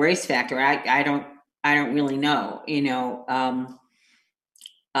disconnected from the race factor. I don't really know,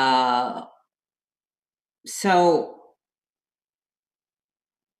 so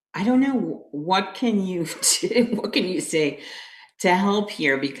I don't know, what can you do, what can you say to help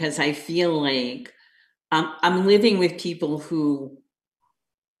here? Because I feel like I'm living with people who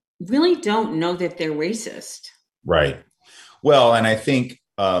really don't know that they're racist. Right. Well, and I think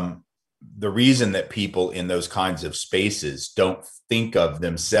the reason that people in those kinds of spaces don't think of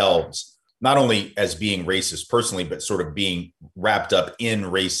themselves not only as being racist personally, but sort of being wrapped up in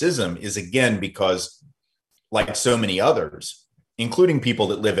racism is, again, because like so many others, including people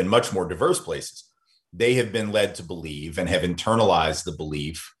that live in much more diverse places, they have been led to believe and have internalized the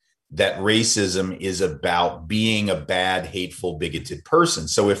belief that racism is about being a bad, hateful, bigoted person.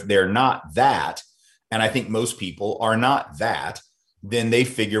 So if they're not that, and I think most people are not that, then they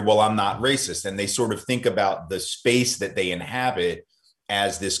figure, well, I'm not racist. And they sort of think about the space that they inhabit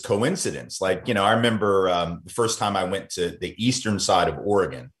as this coincidence. Like, I remember the first time I went to the eastern side of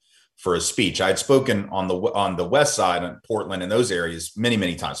Oregon for a speech. I'd spoken on the west side, in Portland and those areas many,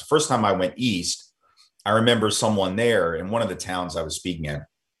 many times. The first time I went east, I remember someone there in one of the towns I was speaking in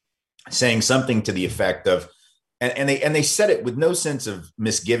saying something to the effect of, and they said it with no sense of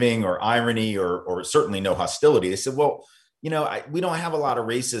misgiving or irony or certainly no hostility. They said, well, we don't have a lot of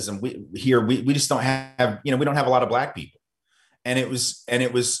racism here. We just don't have, we don't have a lot of Black people. And it was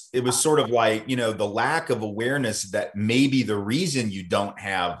sort of like, the lack of awareness that maybe the reason you don't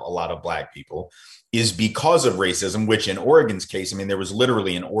have a lot of Black people is because of racism, which in Oregon's case, there was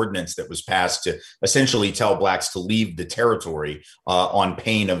literally an ordinance that was passed to essentially tell Blacks to leave the territory on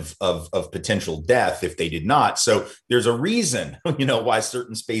pain of potential death if they did not. So there's a reason, why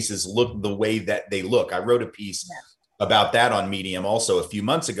certain spaces look the way that they look. I wrote a piece about that on Medium also a few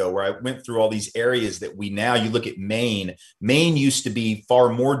months ago, where I went through all these areas that you look at Maine used to be far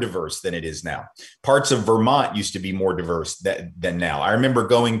more diverse than it is now. Parts of Vermont used to be more diverse than now. I remember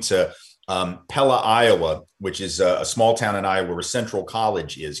going to Pella, Iowa, which is a small town in Iowa where Central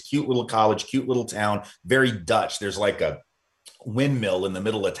College is. Cute little college, cute little town, very Dutch. There's like a windmill in the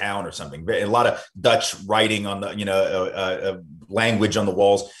middle of town or something. A lot of Dutch writing on the, language on the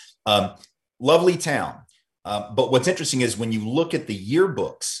walls. Lovely town. But what's interesting is when you look at the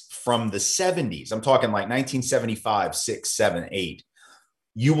yearbooks from the 70s, I'm talking like 1975, 6, 7, 8,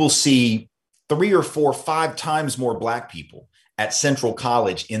 you will see 3 or 4, 5 times more Black people at Central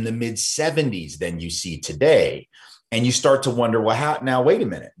College in the mid 70s than you see today. And you start to wonder, well, now, wait a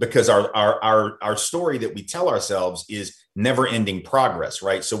minute, because our story that we tell ourselves is never ending progress,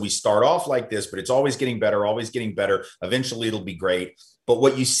 right? So we start off like this, but it's always getting better, always getting better. Eventually it'll be great. But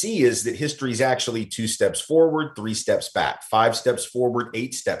what you see is that history is actually 2 steps forward, 3 steps back, 5 steps forward,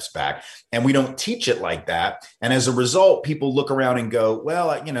 8 steps back. And we don't teach it like that. And as a result, people look around and go, well,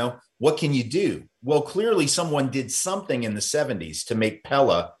 what can you do? Well, clearly someone did something in the 70s to make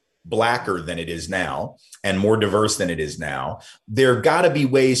Pella Blacker than it is now and more diverse than it is now. There got to be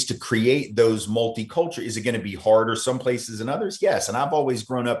ways to create those multicultural. Is it going to be harder some places than others? Yes. And I've always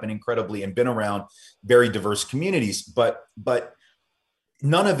grown up in and been around very diverse communities, but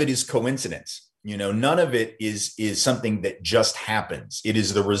none of it is coincidence. None of it is something that just happens. It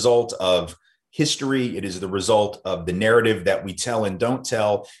is the result of history. It is the result of the narrative that we tell and don't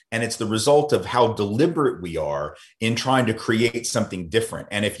tell. And it's the result of how deliberate we are in trying to create something different.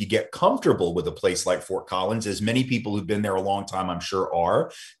 And if you get comfortable with a place like Fort Collins, as many people who've been there a long time, I'm sure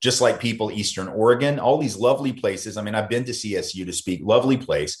are, just like people, Eastern Oregon, all these lovely places. I've been to CSU to speak, lovely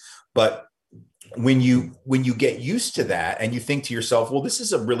place, but when you get used to that and you think to yourself, well, this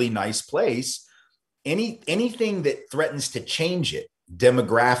is a really nice place, anything that threatens to change it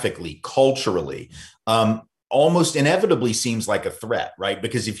demographically, culturally, almost inevitably seems like a threat, right?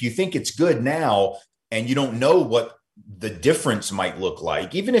 Because if you think it's good now and you don't know what the difference might look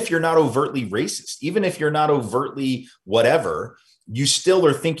like, even if you're not overtly racist, even if you're not overtly whatever, you still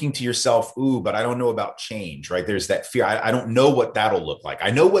are thinking to yourself, ooh, but I don't know about change, right? There's that fear. I don't know what that'll look like.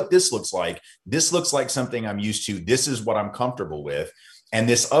 I know what this looks like. This looks like something I'm used to. This is what I'm comfortable with. And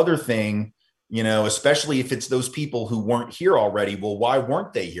this other thing, especially if it's those people who weren't here already, well, why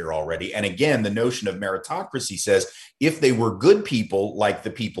weren't they here already? And again, the notion of meritocracy says if they were good people like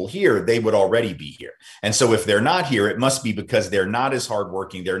the people here, they would already be here. And so if they're not here, it must be because they're not as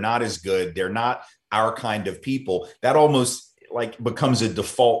hardworking, they're not as good, they're not our kind of people. That almost like becomes a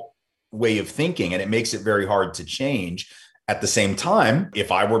default way of thinking, and it makes it very hard to change. At the same time,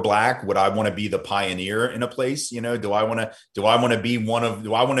 if I were Black, would I want to be the pioneer in a place? Do I want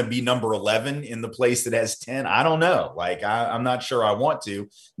to be number 11 in the place that has 10? I don't know. Like, I'm not sure I want to,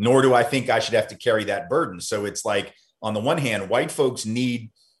 nor do I think I should have to carry that burden. So it's like, on the one hand, white folks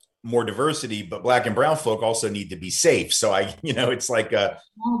need more diversity, but Black and brown folk also need to be safe. So it's like,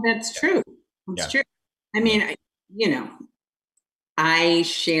 well, that's true. That's true. I mean, I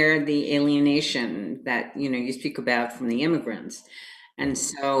share the alienation that, you speak about from the immigrants. And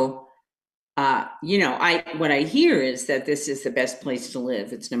so, what I hear is that this is the best place to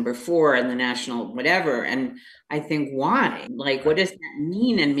live. It's number 4 in the national whatever. And I think, why? Like, what does that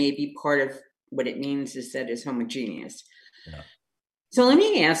mean? And maybe part of what it means is that it's homogeneous. Yeah. So let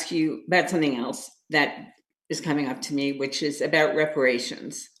me ask you about something else that is coming up to me, which is about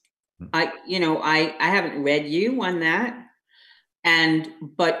reparations. I haven't read you on that.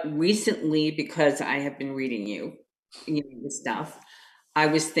 But recently, because I have been reading you this stuff, I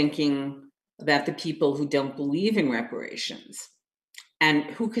was thinking about the people who don't believe in reparations and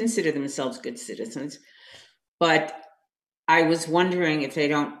who consider themselves good citizens. But I was wondering if they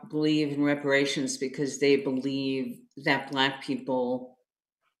don't believe in reparations because they believe that Black people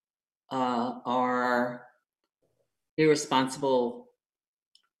are irresponsible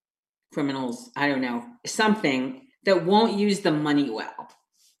criminals. I don't know, something that won't use the money well.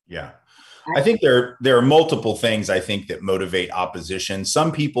 Yeah. I think there are multiple things I think that motivate opposition.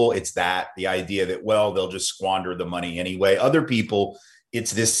 Some people, it's the idea that, well, they'll just squander the money anyway. Other people,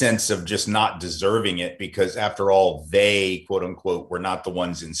 it's this sense of just not deserving it because after all, they, quote unquote, were not the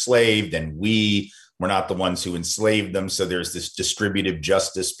ones enslaved and we were not the ones who enslaved them. So there's this distributive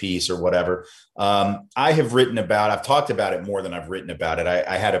justice piece or whatever. I've talked about it more than I've written about it.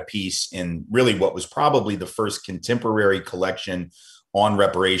 I had a piece in really what was probably the first contemporary collection on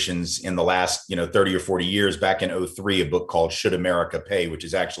reparations in the last 30 or 40 years, back in 2003, a book called Should America Pay, which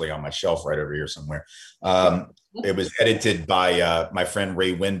is actually on my shelf right over here somewhere. It was edited by my friend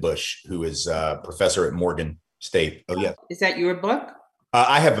Ray Winbush, who is a professor at Morgan State. Oh, yeah. Is that your book?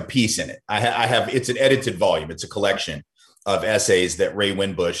 I have a piece in it. I have, it's an edited volume. It's a collection of essays that Ray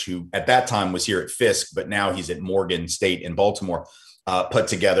Winbush, who at that time was here at Fisk, but now he's at Morgan State in Baltimore, put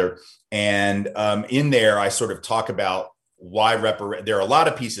together. And in there, I sort of talk about why there are a lot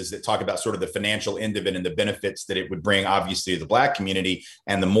of pieces that talk about sort of the financial end of it and the benefits that it would bring, obviously, to the Black community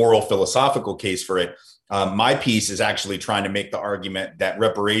and the moral philosophical case for it. My piece is actually trying to make the argument that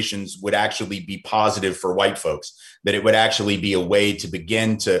reparations would actually be positive for white folks, that it would actually be a way to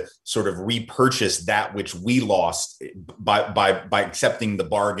begin to sort of repurchase that which we lost by accepting the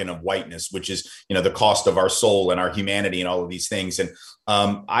bargain of whiteness, which is, the cost of our soul and our humanity and all of these things. And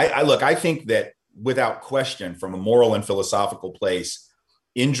I think that without question, from a moral and philosophical place,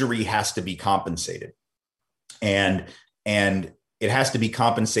 injury has to be compensated. And it has to be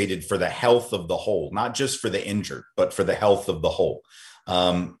compensated for the health of the whole, not just for the injured, but for the health of the whole.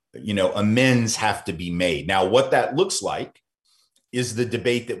 Amends have to be made. Now, what that looks like is the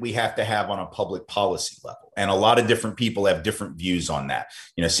debate that we have to have on a public policy level. And a lot of different people have different views on that.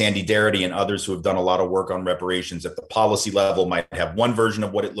 Sandy Darity and others who have done a lot of work on reparations at the policy level might have one version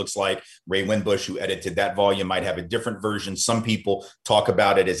of what it looks like. Ray Winbush, who edited that volume, might have a different version. Some people talk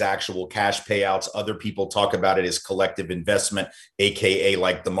about it as actual cash payouts. Other people talk about it as collective investment, AKA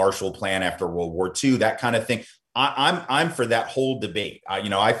like the Marshall Plan after World War II, that kind of thing. I'm for that whole debate.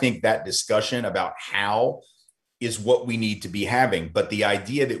 I think that discussion about how is what we need to be having. But the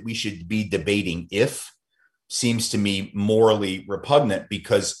idea that we should be debating if seems to me morally repugnant,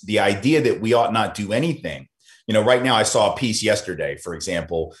 because the idea that we ought not do anything, right now I saw a piece yesterday, for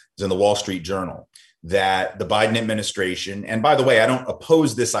example, it's in the Wall Street Journal, that the Biden administration, and by the way, I don't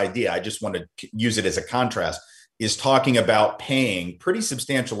oppose this idea, I just want to use it as a contrast, is talking about paying pretty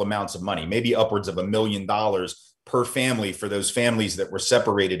substantial amounts of money, maybe upwards of $1 million per family for those families that were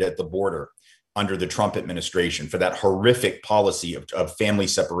separated at the border under the Trump administration, for that horrific policy of family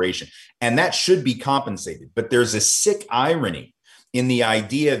separation. And that should be compensated. But there's a sick irony in the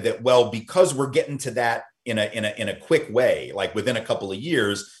idea that, well, because we're getting to that in a quick way, like within a couple of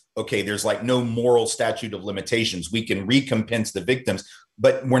years, okay, there's like no moral statute of limitations. We can recompense the victims,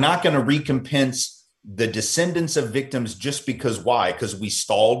 but we're not going to recompense the descendants of victims just because why? Because we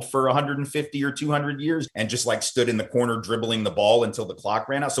stalled for 150 or 200 years and just like stood in the corner dribbling the ball until the clock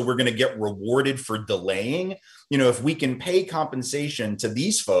ran out. So we're going to get rewarded for delaying. If we can pay compensation to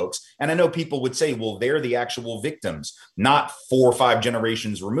these folks, and I know people would say, well, they're the actual victims, not 4 or 5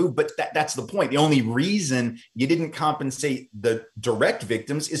 generations removed, but that's the point. The only reason you didn't compensate the direct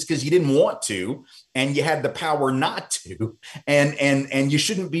victims is because you didn't want to, and you had the power not to, and you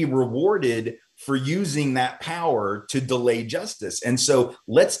shouldn't be rewarded for using that power to delay justice. And so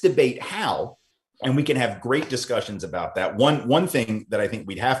let's debate how, and we can have great discussions about that. One thing that I think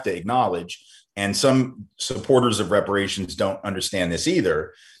we'd have to acknowledge, and some supporters of reparations don't understand this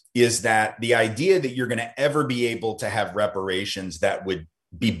either, is that the idea that you're going to ever be able to have reparations that would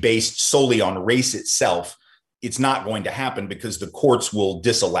be based solely on race itself, it's not going to happen because the courts will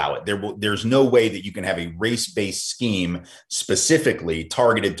disallow it. There's no way that you can have a race-based scheme specifically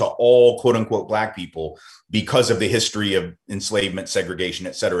targeted to all quote unquote Black people because of the history of enslavement, segregation,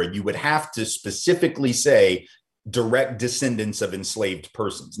 et cetera. You would have to specifically say direct descendants of enslaved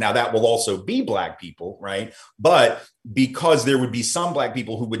persons. Now that will also be Black people, right? But because there would be some Black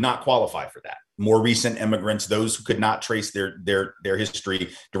people who would not qualify for that. More recent immigrants, those who could not trace their history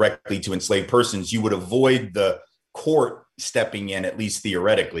directly to enslaved persons, you would avoid the court stepping in, at least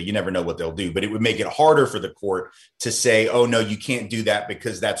theoretically. You never know what they'll do, but it would make it harder for the court to say, oh, no, you can't do that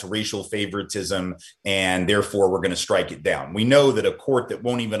because that's racial favoritism, and therefore we're going to strike it down. We know that a court that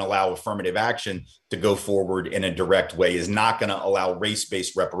won't even allow affirmative action to go forward in a direct way is not going to allow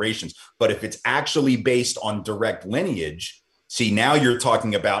race-based reparations. But if it's actually based on direct lineage, see, now you're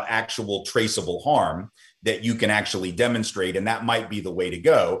talking about actual traceable harm that you can actually demonstrate, and that might be the way to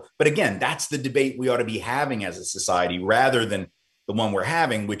go. But again, that's the debate we ought to be having as a society rather than the one we're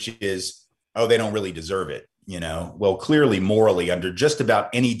having, which is, oh, they don't really deserve it. Well, clearly, morally, under just about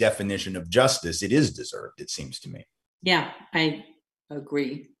any definition of justice, it is deserved, it seems to me. Yeah, I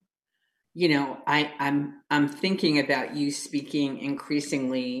agree. I'm thinking about you speaking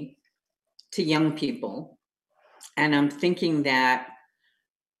increasingly to young people. And I'm thinking that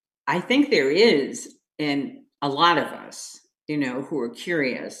I think there is, in a lot of us, who are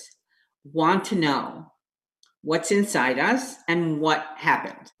curious, want to know what's inside us and what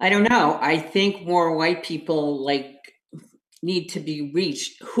happened. I don't know. I think more white people need to be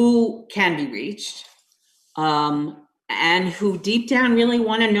reached, who can be reached, and who deep down really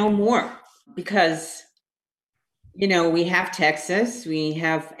want to know more. Because, we have Texas, we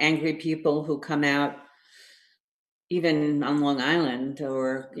have angry people who come out even on Long Island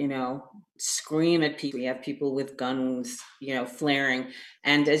or, scream at people. We have people with guns, flaring.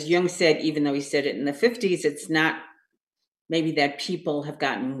 And as Jung said, even though he said it in the 50s, it's not maybe that people have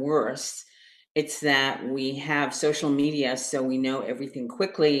gotten worse. It's that we have social media, so we know everything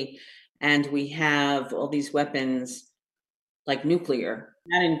quickly. And we have all these weapons like nuclear,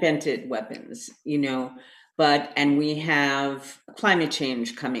 not invented weapons, and we have climate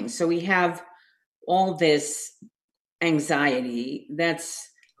change coming. So we have all this anxiety that's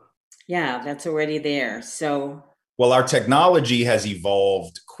already there. So, well, our technology has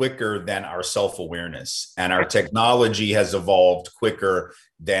evolved quicker than our self-awareness, and our technology has evolved quicker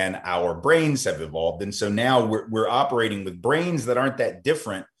than our brains have evolved. And so now we're operating with brains that aren't that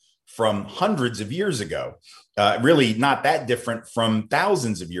different from hundreds of years ago, really not that different from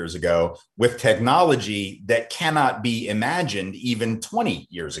thousands of years ago, with technology that cannot be imagined even 20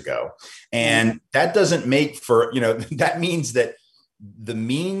 years ago. And that doesn't make for, that means that the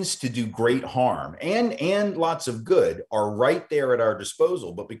means to do great harm and lots of good are right there at our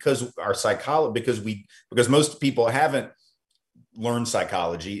disposal. But because our psychology, because most people haven't learned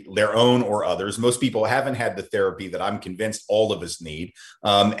psychology, their own or others, most people haven't had the therapy that I'm convinced all of us need.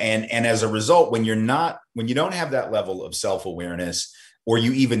 And as a result, when you don't have that level of self-awareness, or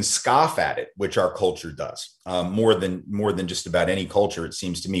you even scoff at it, which our culture does, more than just about any culture, it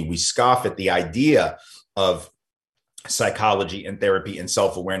seems to me, we scoff at the idea of psychology and therapy and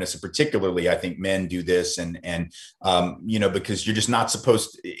self-awareness. And particularly, I think men do this, and because you're just not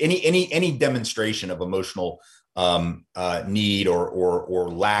supposed to, any demonstration of emotional need or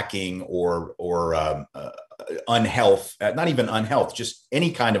lacking or unhealth, not even unhealth, just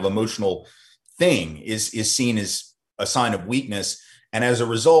any kind of emotional thing is seen as a sign of weakness. And as a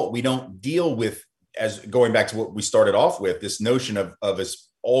result, we don't deal with, as going back to what we started off with, this notion of us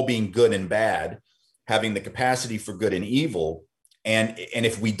all being good and bad, having the capacity for good and evil. And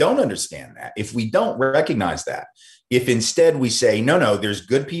if we don't understand that, if we don't recognize that, if instead we say, no, there's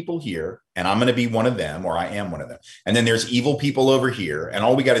good people here and I'm going to be one of them, or I am one of them. And then there's evil people over here. And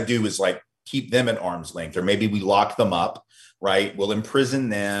all we got to do is like keep them at arm's length, or maybe we lock them up, right? We'll imprison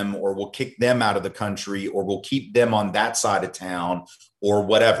them, or we'll kick them out of the country, or we'll keep them on that side of town, or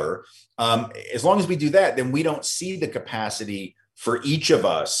whatever. As long as we do that, then we don't see the capacity for each of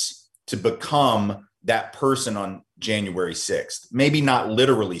us to become that person on January 6th. Maybe not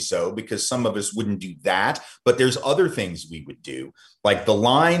literally so, because some of us wouldn't do that, but there's other things we would do. Like the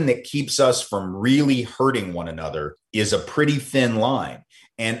line that keeps us from really hurting one another is a pretty thin line.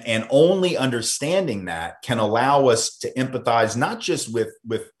 And only understanding that can allow us to empathize, not just with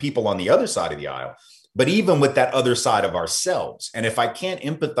people on the other side of the aisle, but even with that other side of ourselves. And if I can't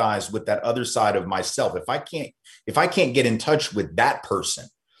empathize with that other side of myself, if I can't get in touch with that person,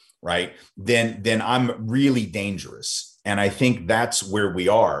 right, then I'm really dangerous. And I think that's where we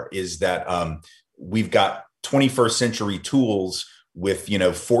are, is that we've got 21st century tools with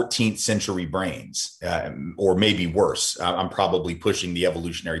 14th century brains, or maybe worse. I'm probably pushing the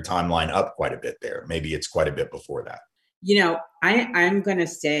evolutionary timeline up quite a bit there. Maybe it's quite a bit before that. I'm going to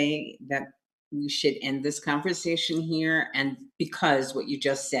say that we should end this conversation here, and because what you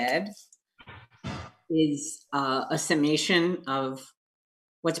just said is a summation of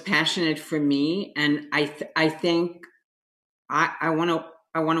what's passionate for me, and I think I want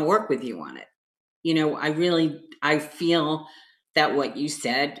to work with you on it. I feel that what you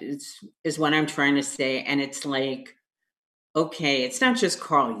said is what I'm trying to say, and it's like, okay, it's not just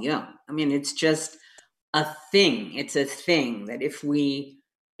Carl Jung. I mean, it's just a thing. It's a thing that if we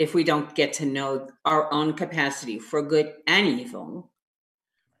don't get to know our own capacity for good and evil,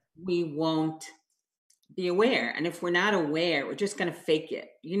 we won't be aware. And if we're not aware, we're just going to fake it.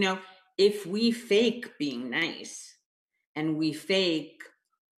 If we fake being nice and we fake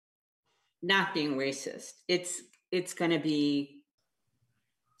not being racist, it's going to be.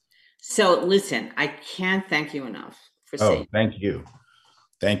 So listen, I can't thank you enough for saying. Thank you.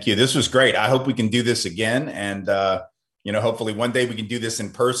 Thank you. This was great. I hope we can do this again. And, hopefully one day we can do this in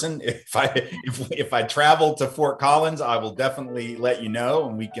person. If I travel to Fort Collins, I will definitely let you know,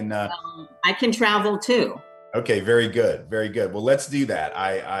 and we can. I can travel too. Okay, very good, very good. Well, let's do that.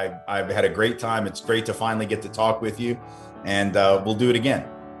 I've had a great time. It's great to finally get to talk with you, and we'll do it again.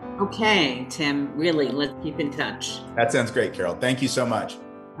 Okay, Tim. Really, let's keep in touch. That sounds great, Carol. Thank you so much.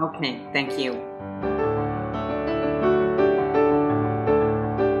 Okay, thank you.